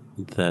community,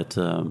 that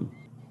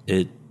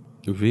it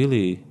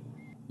really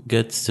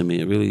gets to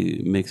me. It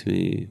really makes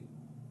me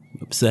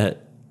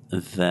upset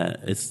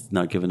that it's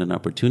not given an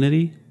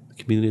opportunity, the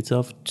community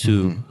itself,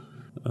 to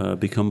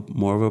become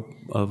more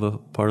of a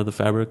part of the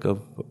fabric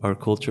of our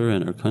culture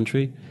and our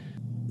country.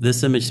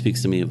 This image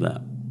speaks to me of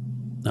that.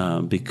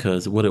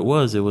 Because what it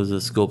was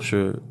a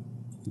sculpture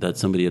that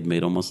somebody had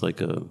made, almost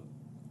like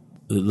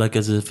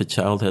as if a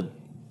child had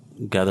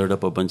gathered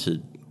up a bunch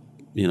of,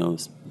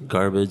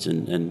 garbage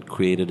and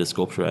created a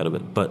sculpture out of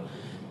it. But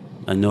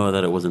I know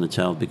that it wasn't a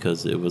child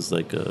because it was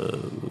like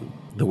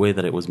the way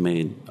that it was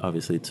made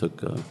obviously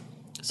took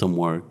some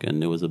work,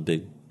 and it was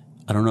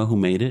I don't know who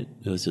made it.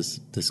 It was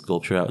just the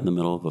sculpture out in the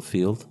middle of a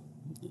field.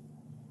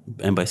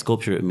 And by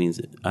sculpture, it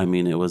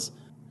was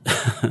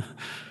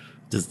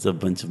just a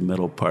bunch of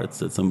metal parts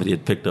that somebody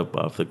had picked up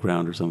off the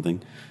ground or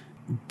something.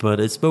 But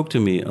it spoke to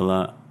me a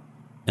lot,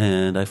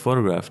 and I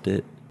photographed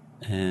it.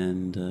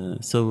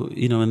 And so,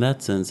 in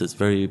that sense, it's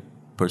very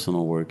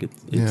personal work.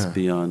 It's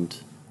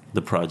beyond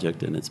the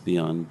project, and it's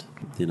beyond,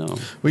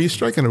 Well, you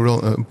strike on a real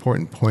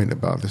important point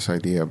about this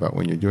idea about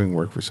when you're doing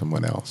work for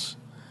someone else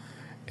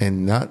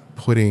and not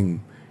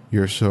putting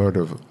your sort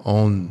of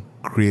own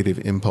creative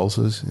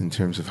impulses in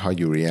terms of how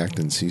you react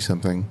and see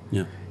something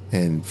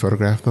and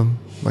photograph them.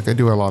 Like I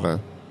do a lot of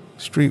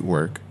street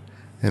work,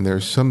 and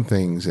there's some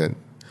things that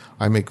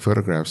I make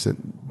photographs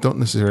that don't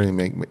necessarily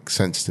make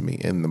sense to me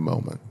in the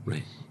moment.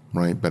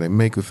 Right? But I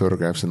make the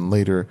photographs, and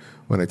later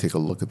when I take a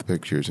look at the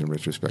pictures in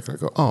retrospect, I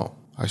go, oh,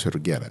 I sort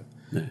of get it.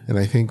 Yeah. And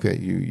I think that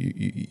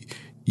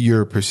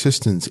your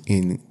persistence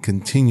in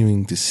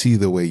continuing to see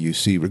the way you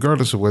see,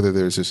 regardless of whether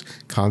there's this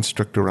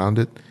construct around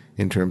it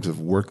in terms of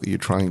work that you're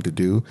trying to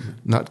do,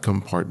 not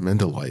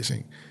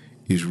compartmentalizing,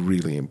 is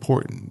really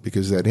important,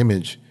 because that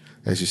image,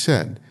 as you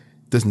said,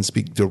 doesn't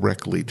speak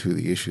directly to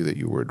the issue that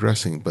you were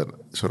addressing, but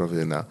sort of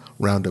in a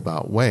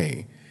roundabout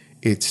way,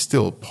 it's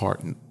still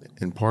part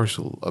and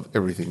parcel of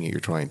everything that you're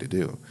trying to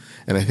do.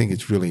 And I think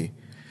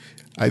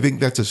I think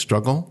that's a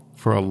struggle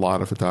for a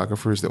lot of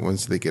photographers, that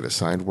once they get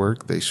assigned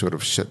work, they sort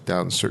of shut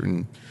down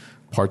certain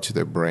parts of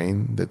their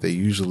brain that they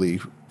usually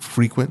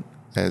frequent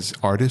as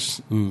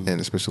artists and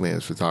especially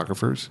as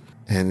photographers.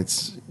 And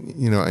it's,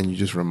 and you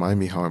just remind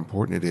me how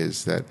important it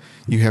is that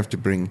you have to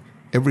bring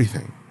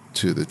everything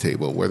to the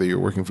table, whether you're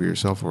working for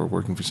yourself or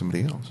working for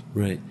somebody else.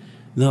 Right.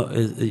 No,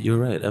 you're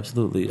right.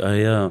 Absolutely.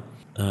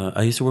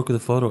 I used to work with a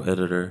photo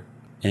editor,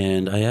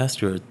 and I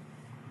asked her,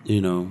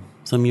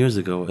 some years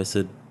ago, I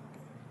said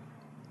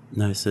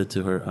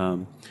to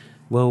her,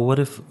 well, what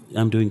if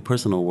I'm doing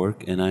personal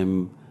work and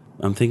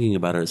I'm thinking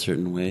about it a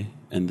certain way,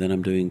 and then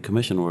I'm doing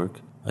commission work?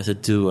 I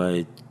said, do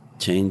I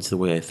change the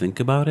way I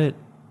think about it?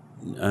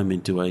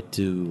 Do I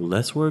do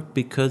less work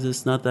because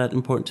it's not that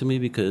important to me,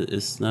 because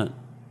it's not,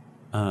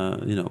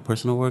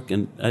 personal work?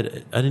 And I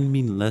didn't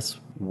mean less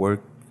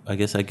work. I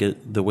guess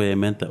the way I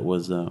meant that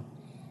was, I'm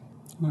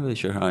not really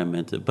sure how I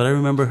meant it, but I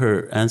remember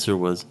her answer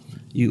was,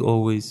 you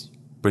always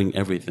bring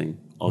everything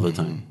all the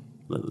time,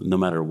 no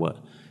matter what.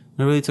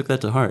 I really took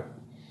that to heart.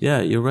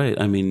 Yeah, you're right.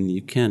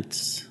 You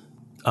can't,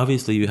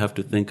 obviously you have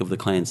to think of the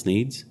client's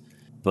needs,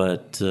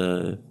 but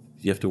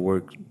you have to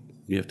work,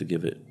 you have to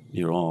give it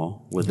your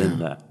all within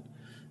that.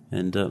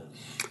 And,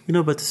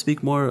 but to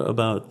speak more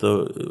about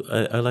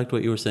I liked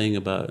what you were saying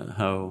about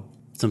how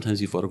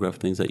sometimes you photograph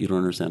things that you don't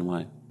understand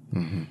why.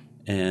 Mm-hmm.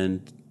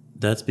 And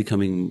that's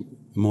becoming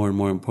more and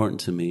more important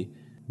to me,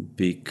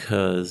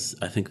 because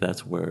I think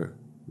that's where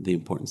the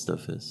important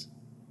stuff is.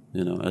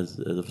 As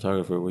a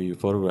photographer, when you're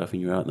photographing,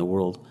 you're out in the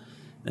world,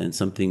 and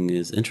something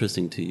is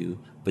interesting to you,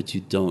 but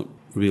you don't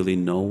really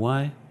know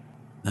why.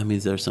 That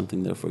means there's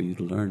something there for you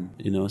to learn,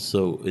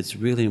 So it's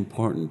really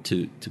important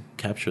to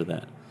capture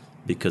that,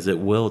 because it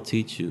will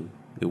teach you.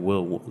 It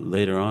will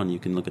later on. You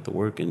can look at the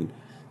work and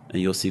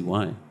you'll see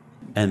why.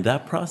 And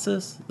that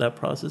process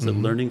of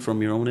learning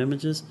from your own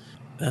images,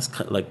 that's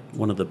kind of like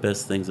one of the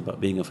best things about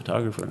being a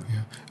photographer.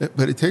 Yeah,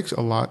 but it takes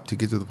a lot to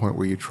get to the point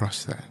where you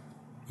trust that.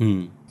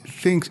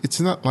 It's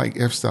not like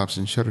f-stops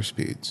and shutter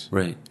speeds.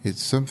 Right.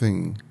 It's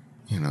something,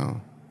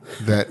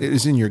 that it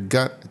is in your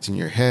gut, it's in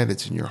your head,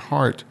 it's in your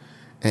heart,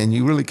 And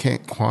you really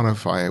can't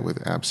quantify it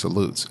with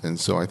absolutes. And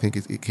so I think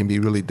it can be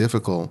really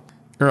difficult,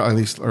 or at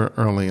least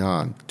early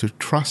on, to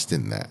trust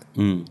in that,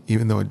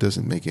 even though it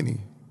doesn't make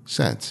any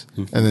sense.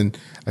 Mm-hmm. And then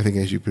I think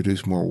as you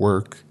produce more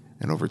work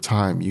and over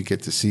time, you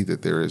get to see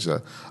that there is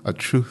a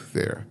truth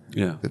there.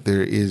 Yeah. That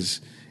there is,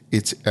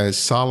 it's as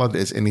solid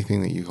as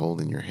anything that you hold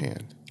in your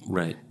hand.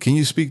 Right. Can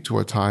you speak to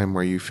a time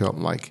where you felt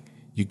like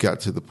you got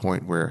to the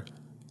point where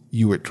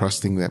you were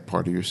trusting that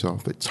part of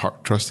yourself,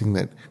 trusting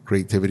that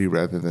creativity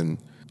rather than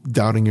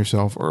doubting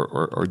yourself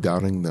or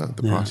doubting the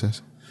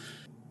process?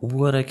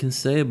 What I can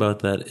say about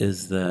that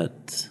is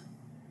that,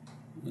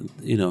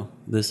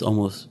 this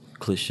almost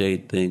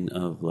cliched thing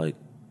of like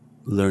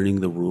learning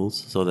the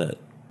rules so that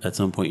at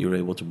some point you're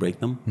able to break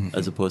them, mm-hmm.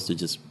 as opposed to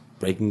just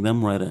breaking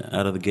them right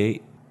out of the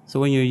gate. So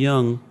when you're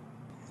young,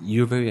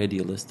 you're very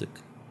idealistic.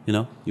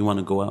 You want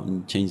to go out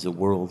and change the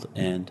world,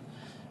 and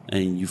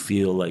you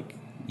feel like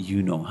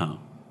you know how.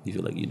 You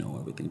feel like you know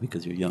everything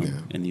because you're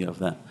young, and you have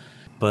that.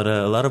 But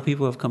a lot of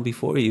people have come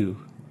before you,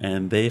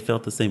 and they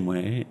felt the same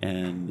way,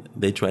 and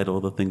they tried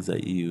all the things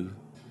that you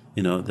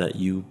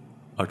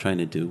are trying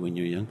to do when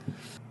you're young.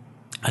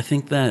 I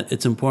think that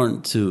it's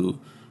important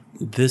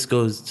this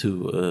goes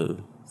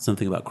to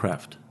something about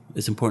craft.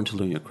 It's important to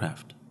learn your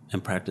craft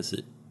and practice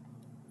it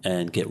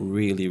and get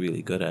really,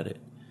 really good at it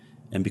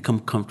and become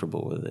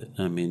comfortable with it.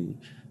 I mean,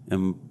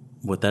 and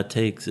what that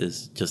takes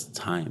is just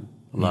time,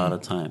 a lot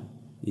of time.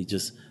 You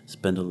just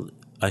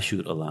I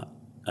shoot a lot.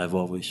 I've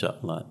always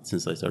shot a lot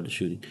since I started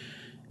shooting.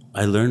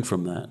 I learned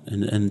from that,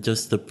 and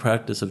just the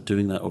practice of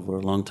doing that over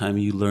a long time,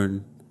 you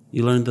learn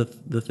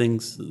the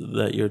things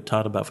that you're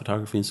taught about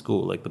photography in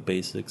school, like the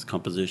basics,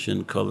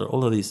 composition, color,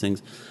 all of these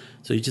things.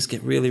 So you just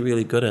get really,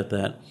 really good at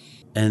that,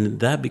 and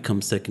that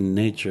becomes second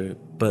nature.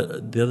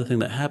 But the other thing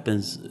that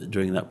happens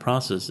during that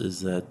process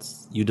is that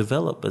you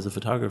develop as a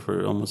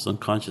photographer almost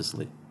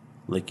unconsciously.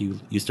 Like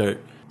you start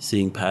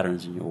seeing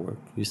patterns in your work.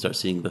 You start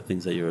seeing the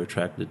things that you're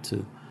attracted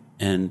to,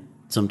 and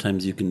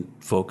sometimes you can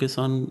focus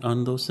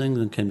on those things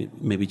and can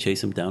maybe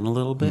chase them down a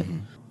little bit. Mm-hmm.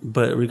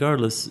 But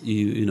regardless,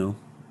 you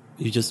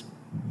just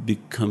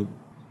become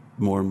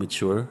more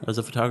mature as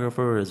a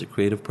photographer or as a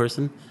creative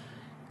person.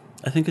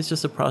 I think it's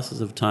just a process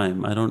of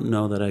time. I don't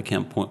know that I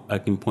can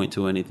point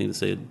to anything to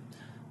say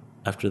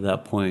after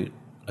that point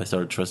I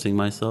started trusting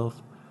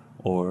myself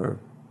or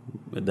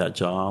that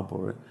job,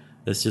 or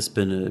it's just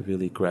been a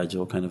really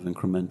gradual kind of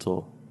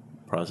incremental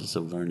process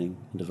of learning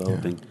and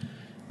developing. Yeah.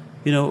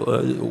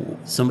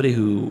 Somebody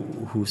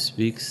who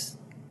speaks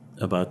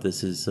about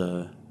this is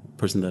a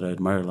person that I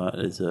admire a lot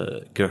is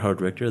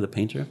Gerhard Richter, the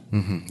painter.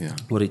 Mm-hmm, yeah.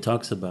 What he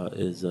talks about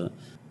is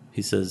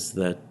he says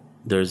that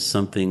there's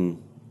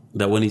something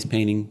that when he's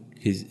painting,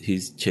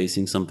 he's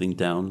chasing something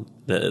down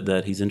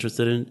that he's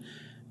interested in,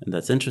 and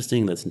that's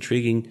interesting, that's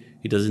intriguing.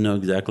 He doesn't know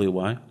exactly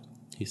why,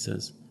 he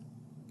says.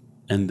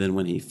 And then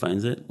when he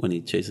finds it, when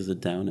he chases it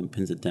down and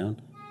pins it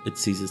down, it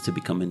ceases to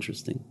become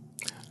interesting.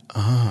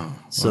 Oh,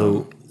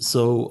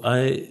 so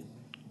I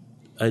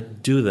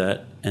do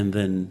that, and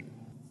then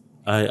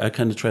I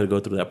kind of try to go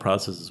through that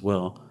process as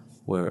well,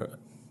 where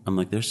I'm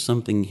like, there's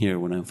something here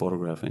when I'm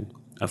photographing.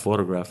 I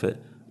photograph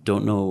it,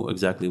 don't know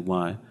exactly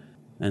why,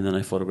 and then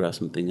I photograph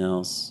something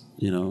else,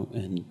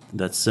 and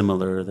that's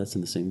similar, that's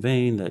in the same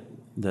vein,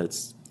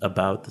 that's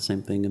about the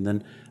same thing, and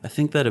then I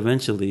think that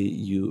eventually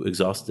you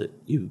exhaust it.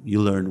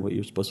 You learn what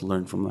you're supposed to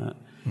learn from that,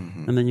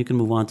 mm-hmm. and then you can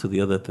move on to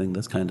the other thing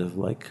that's kind of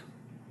like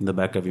in the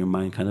back of your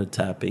mind, kind of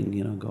tapping,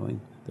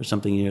 going, there's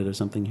something here, there's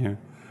something here.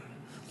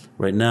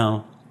 Right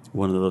now,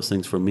 one of those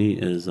things for me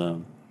is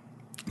the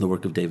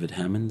work of David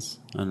Hammonds.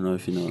 I don't know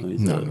if you know him.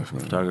 He's a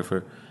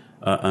photographer.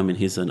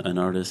 He's an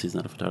artist. He's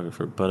not a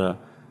photographer. But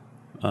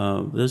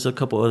there's a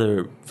couple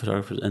other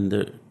photographers, and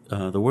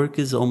the work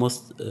is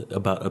almost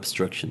about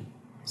obstruction.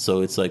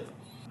 So it's like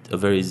a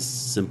very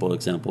simple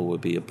example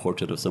would be a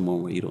portrait of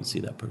someone where you don't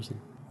see that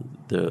person.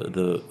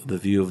 The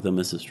view of them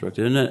is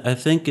obstructed. And I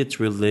think it's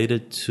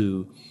related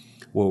to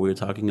what we were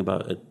talking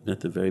about at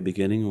the very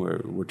beginning,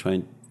 where we're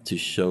trying to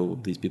show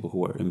these people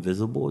who are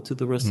invisible to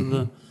the rest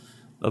mm-hmm.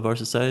 of our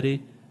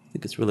society. I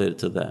think it's related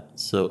to that.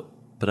 So,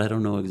 but I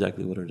don't know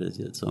exactly what it is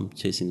yet. So I'm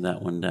chasing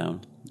that one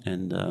down,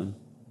 and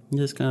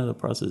just kind of the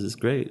process is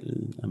great.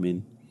 I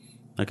mean,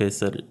 like I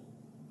said,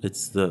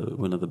 it's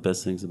one of the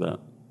best things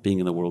about being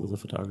in the world as a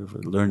photographer.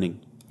 Learning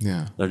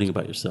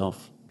about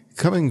yourself.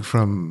 Coming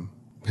from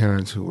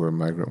parents who were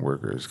migrant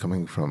workers,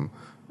 coming from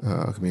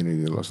a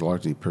community that was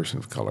largely person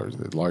of color,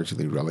 that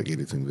largely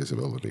relegated to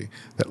invisibility,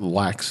 that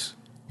lacks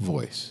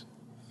voice.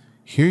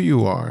 Here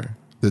you are,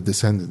 the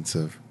descendants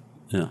of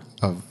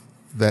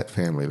that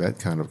family, that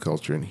kind of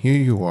culture, and here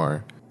you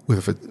are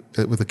with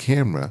a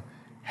camera,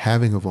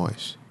 having a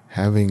voice,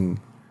 having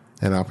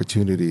an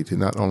opportunity to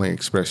not only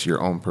express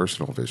your own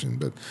personal vision,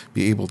 but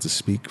be able to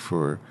speak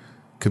for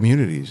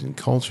communities and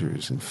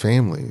cultures and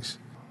families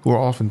who are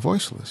often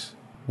voiceless.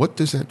 What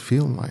does that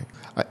feel like?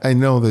 I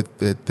know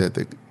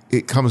that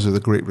it comes with a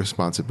great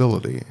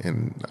responsibility,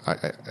 and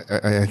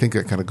I think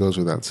that kind of goes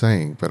without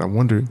saying. But I'm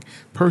wondering,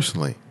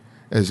 personally,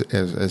 as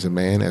a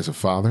man, as a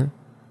father,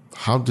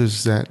 how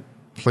does that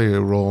play a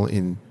role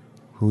in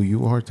who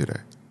you are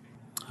today?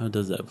 How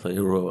does that play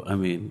a role? I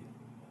mean,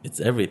 it's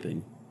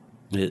everything.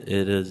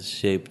 It has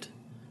shaped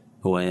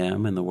who I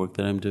am and the work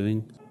that I'm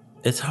doing.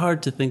 It's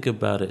hard to think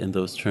about it in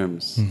those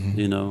terms,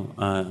 you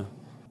know.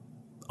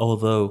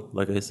 Although,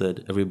 like I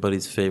said,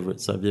 everybody's favorite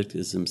subject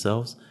is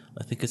themselves,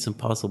 I think it's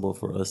impossible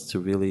for us to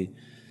really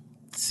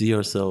see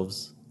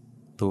ourselves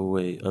the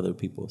way other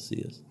people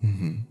see us,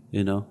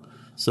 you know?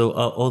 So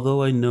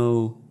although I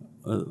know,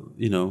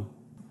 you know,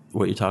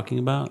 what you're talking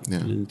about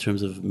in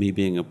terms of me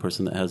being a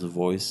person that has a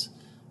voice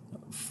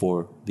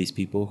for these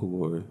people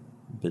who are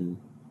been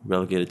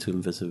relegated to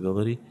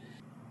invisibility,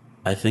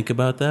 I think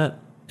about that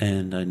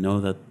and I know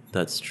that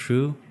that's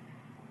true,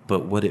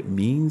 but what it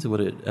means, what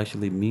it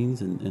actually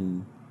means,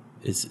 and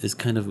is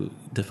kind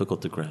of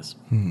difficult to grasp,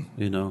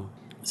 you know?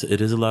 So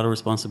it is a lot of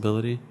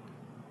responsibility.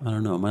 I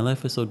don't know. My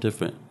life is so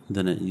different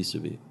than it used to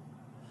be.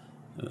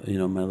 You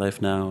know, my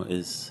life now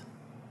is,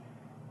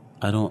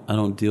 I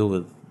don't deal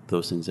with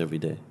those things every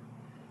day.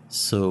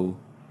 So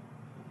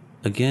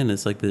again,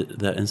 it's like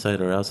that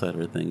insider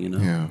outsider thing, you know?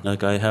 Yeah.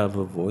 Like I have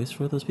a voice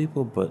for those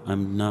people, but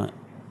I'm not,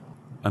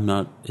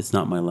 it's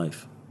not my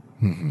life.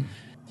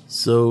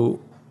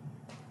 So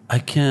I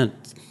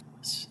can't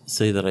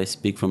say that I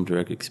speak from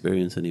direct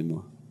experience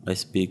anymore. I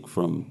speak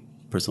from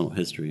personal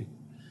history.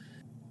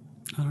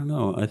 I don't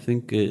know. I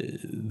think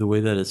the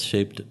way that it's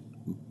shaped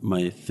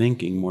my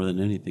thinking more than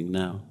anything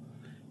now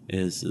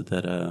is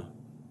that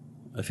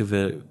I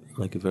feel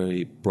a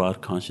very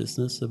broad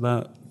consciousness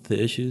about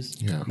the issues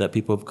that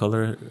people of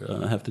color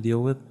have to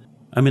deal with.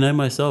 I mean, I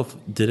myself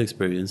did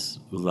experience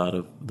a lot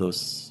of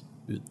those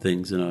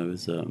things, and I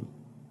was, I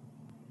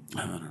don't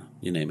know,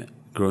 you name it.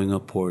 Growing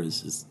up poor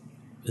is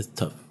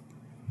tough.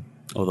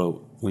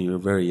 Although when you're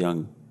very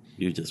young,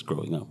 you're just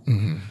growing up.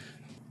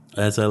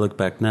 As I look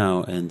back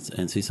now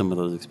and see some of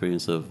those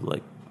experiences of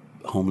like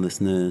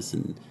homelessness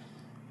and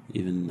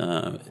even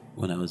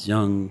when I was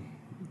young,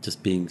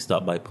 just being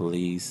stopped by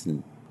police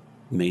and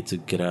made to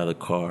get out of the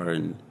car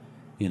and,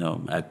 you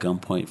know, at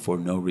gunpoint for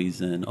no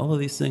reason. All of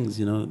these things,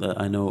 you know,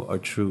 that I know are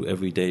true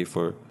every day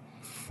for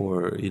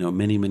you know,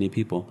 many, many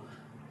people.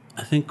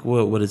 I think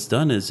what it's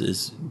done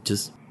is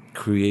just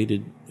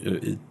created,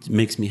 it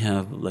makes me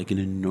have like an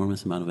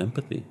enormous amount of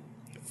empathy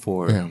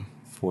for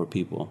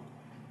people.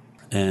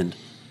 And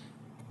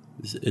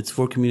it's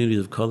for communities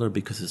of color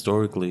because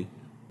historically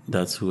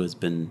that's who has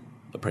been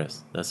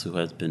oppressed. That's who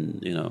has been,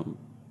 you know,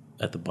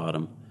 at the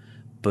bottom.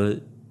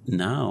 But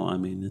now, I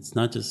mean, it's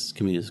not just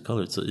communities of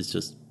color. It's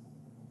just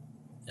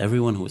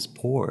everyone who is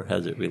poor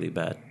has it really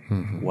bad.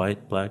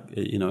 White, black,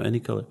 you know, any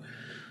color.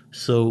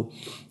 So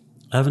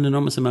I have an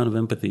enormous amount of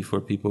empathy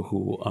for people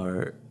who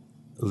are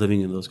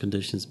living in those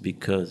conditions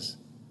because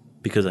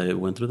I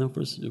went through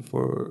them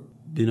for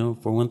you know,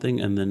 for one thing,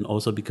 and then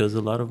also because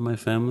a lot of my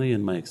family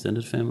and my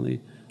extended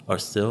family are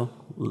still,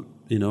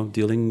 you know,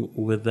 dealing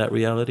with that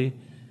reality.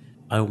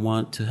 I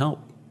want to help.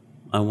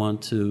 I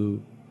want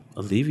to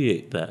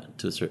alleviate that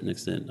to a certain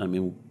extent. I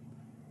mean,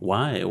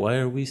 why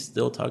are we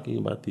still talking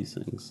about these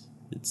things?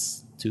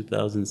 It's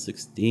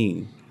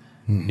 2016.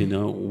 You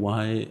know,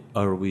 why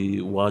are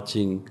we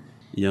watching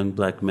young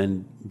black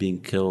men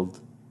being killed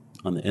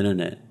on the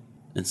internet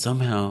and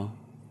somehow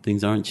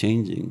things aren't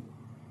changing?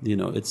 You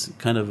know, it's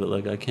kind of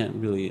like I can't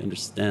really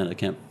understand. I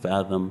can't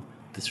fathom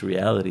this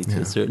reality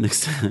to a certain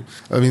extent.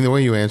 I mean, the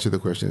way you answer the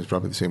question is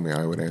probably the same way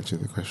I would answer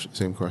the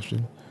same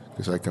question,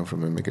 because I come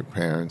from immigrant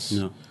parents.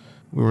 Yeah.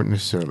 We weren't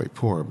necessarily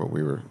poor, but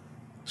we were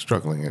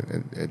struggling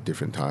at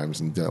different times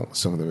and dealt with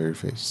some of the very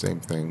same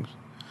things.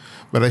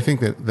 But I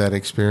think that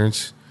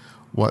experience,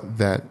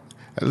 at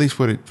least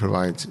what it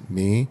provides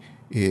me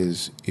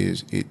is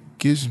it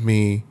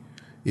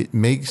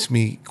makes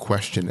me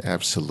question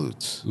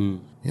absolutes.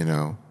 You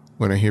know,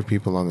 when I hear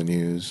people on the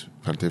news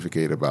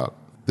pontificate about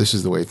this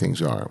is the way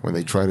things are, when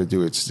they try to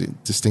do it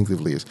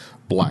distinctively as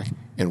black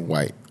and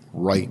white,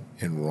 right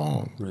and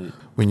wrong. Right.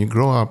 When you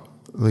grow up,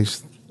 at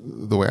least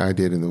the way I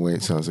did and the way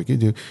it sounds like you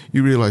do,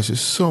 you realize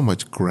there's so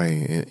much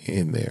gray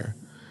in there.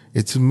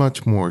 It's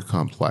much more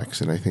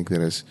complex. And I think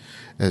that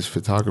as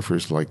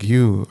photographers like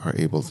you are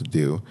able to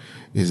do,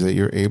 is that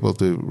you're able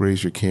to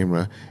raise your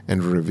camera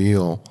and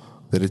reveal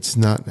that it's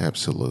not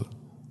absolute,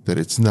 that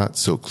it's not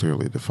so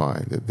clearly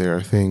defined, that there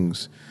are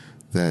things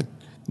that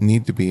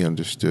need to be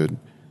understood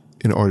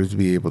in order to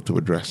be able to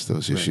address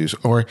those issues,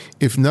 or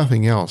if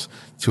nothing else,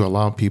 to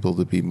allow people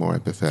to be more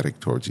empathetic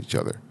towards each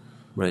other.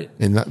 Right.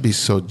 And not be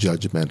so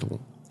judgmental.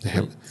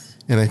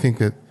 And I think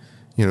that,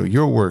 you know,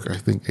 your work, I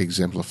think,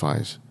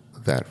 exemplifies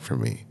that for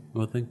me.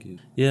 Well, thank you.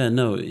 Yeah,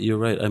 no, you're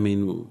right. I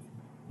mean,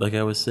 like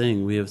I was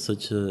saying, we have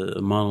such a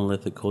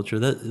monolithic culture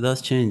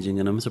that's changing,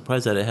 and I'm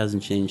surprised that it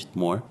hasn't changed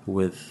more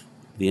with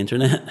the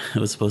internet. It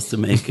was supposed to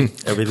make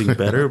everything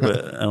better,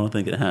 but I don't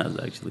think it has,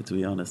 actually, to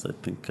be honest. I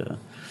think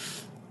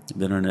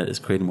the internet is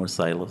creating more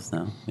silos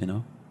now, you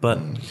know? But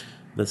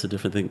that's a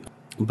different thing.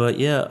 But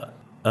yeah,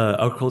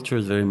 our culture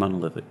is very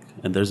monolithic,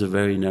 and there's a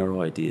very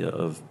narrow idea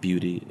of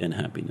beauty and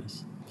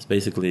happiness. It's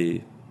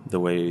basically the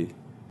way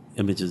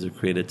images are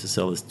created to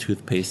sell as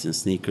toothpaste and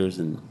sneakers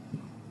and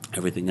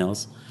everything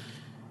else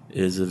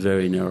is a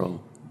very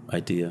narrow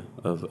idea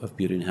of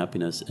beauty and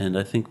happiness. And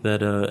I think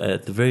that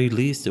at the very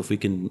least, if we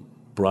can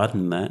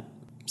broaden that,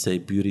 say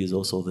beauty is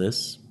also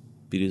this,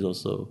 beauty is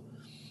also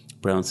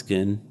brown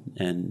skin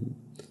and,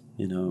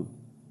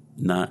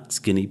 not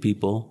skinny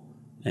people.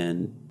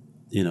 And,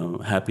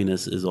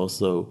 happiness is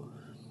also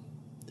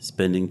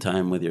spending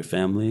time with your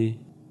family,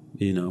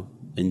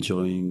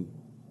 enjoying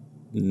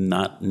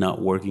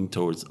not working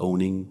towards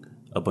owning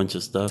a bunch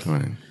of stuff.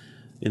 Right.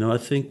 I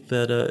think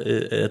that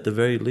at the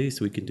very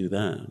least we can do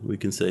that. We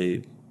can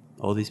say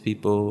all these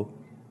people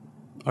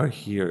are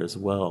here as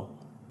well.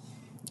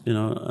 I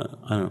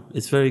don't know.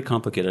 It's very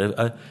complicated.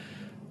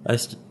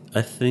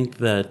 I think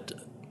that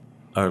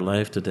our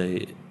life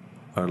today,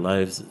 our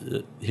lives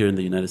here in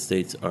the United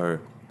States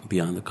are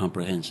beyond the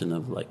comprehension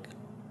of like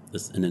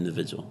an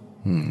individual.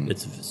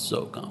 It's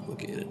so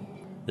complicated.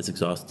 It's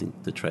exhausting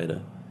to try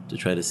to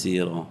see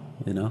it all,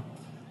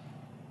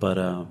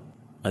 But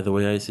the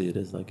way I see it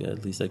is like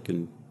at least I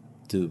can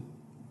do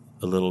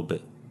a little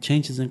bit.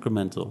 Change is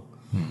incremental.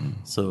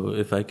 So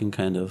if I can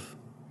kind of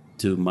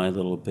do my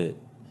little bit,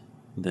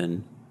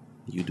 then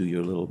you do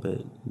your little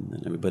bit, and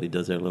then everybody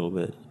does their little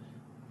bit,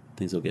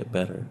 things will get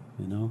better,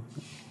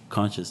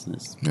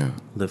 Consciousness. Yeah.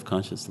 Live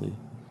consciously.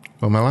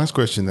 Well, my last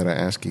question that I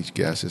ask each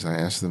guest is I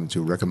ask them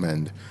to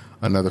recommend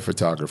another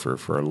photographer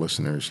for our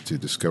listeners to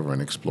discover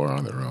and explore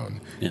on their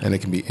own. Yeah. And it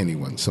can be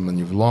anyone, someone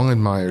you've long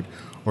admired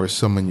or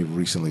someone you've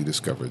recently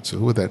discovered. So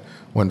who would that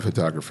one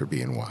photographer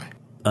be and why?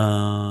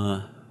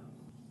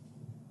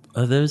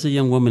 There's a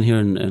young woman here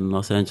in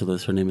Los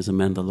Angeles. Her name is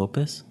Amanda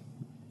Lopez.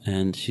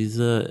 And she's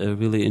a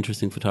really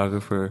interesting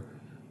photographer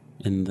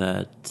in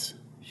that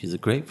she's a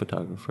great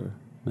photographer.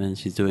 And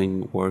she's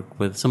doing work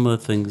with some of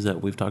the things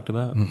that we've talked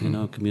about,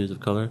 communities of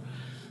color.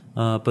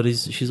 But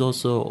she's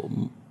also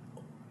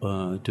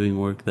doing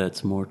work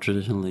that's more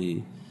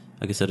traditionally,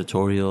 I guess,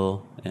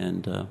 editorial.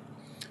 And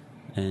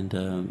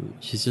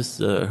she's just,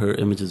 her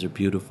images are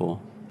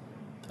beautiful.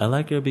 I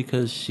like her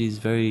because she's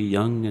very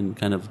young and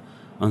kind of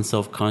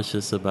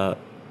unself-conscious about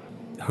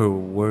her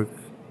work.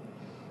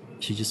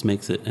 She just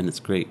makes it, and it's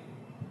great.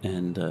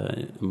 And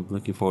I'm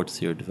looking forward to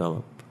see her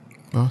develop.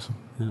 Awesome.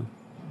 Yeah.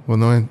 Well,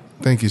 Noe,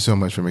 thank you so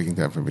much for making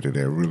time for me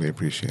today. I really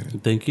appreciate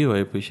it. Thank you. I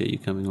appreciate you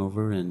coming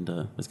over, and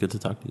it's good to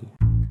talk to you.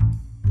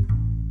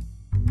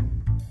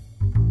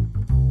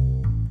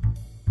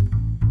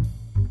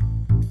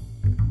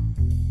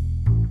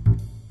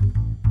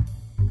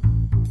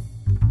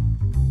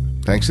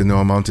 Thanks to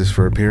Noe Montes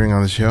for appearing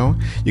on the show.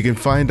 You can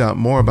find out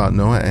more about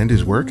Noe and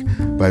his work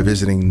by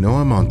visiting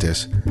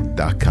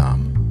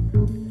noemontes.com.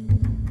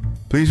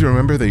 Please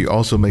remember that you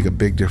also make a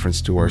big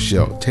difference to our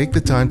show. Take the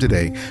time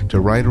today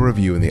to write a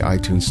review in the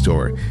iTunes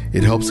Store.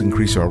 It helps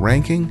increase our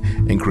ranking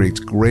and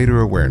creates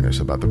greater awareness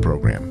about the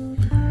program.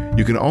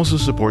 You can also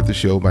support the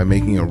show by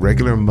making a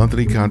regular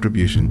monthly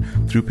contribution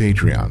through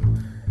Patreon.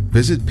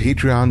 Visit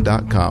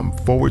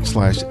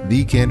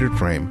patreon.com/The Candid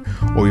Frame,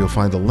 or you'll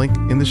find a link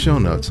in the show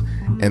notes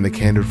and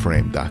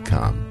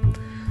thecandidframe.com.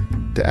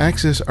 To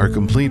access our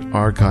complete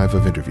archive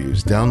of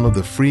interviews, download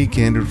the free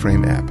Candid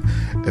Frame app,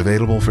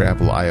 available for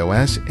Apple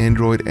iOS,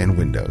 Android, and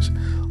Windows.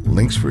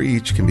 Links for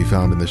each can be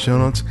found in the show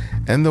notes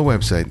and the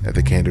website at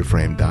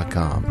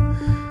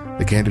thecandidframe.com.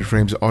 The Candid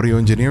Frame's audio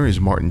engineer is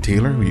Martin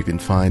Taylor, who you can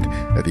find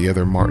at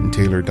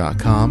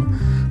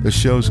theothermartintaylor.com. The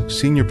show's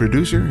senior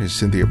producer is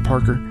Cynthia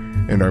Parker,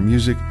 and our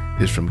music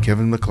is from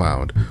Kevin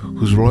MacLeod,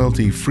 whose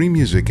royalty-free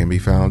music can be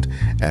found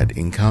at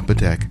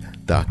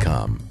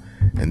incompetech.com.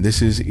 And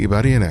this is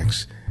Ibarian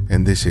X,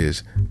 and this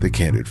is The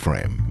Candid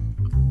Frame.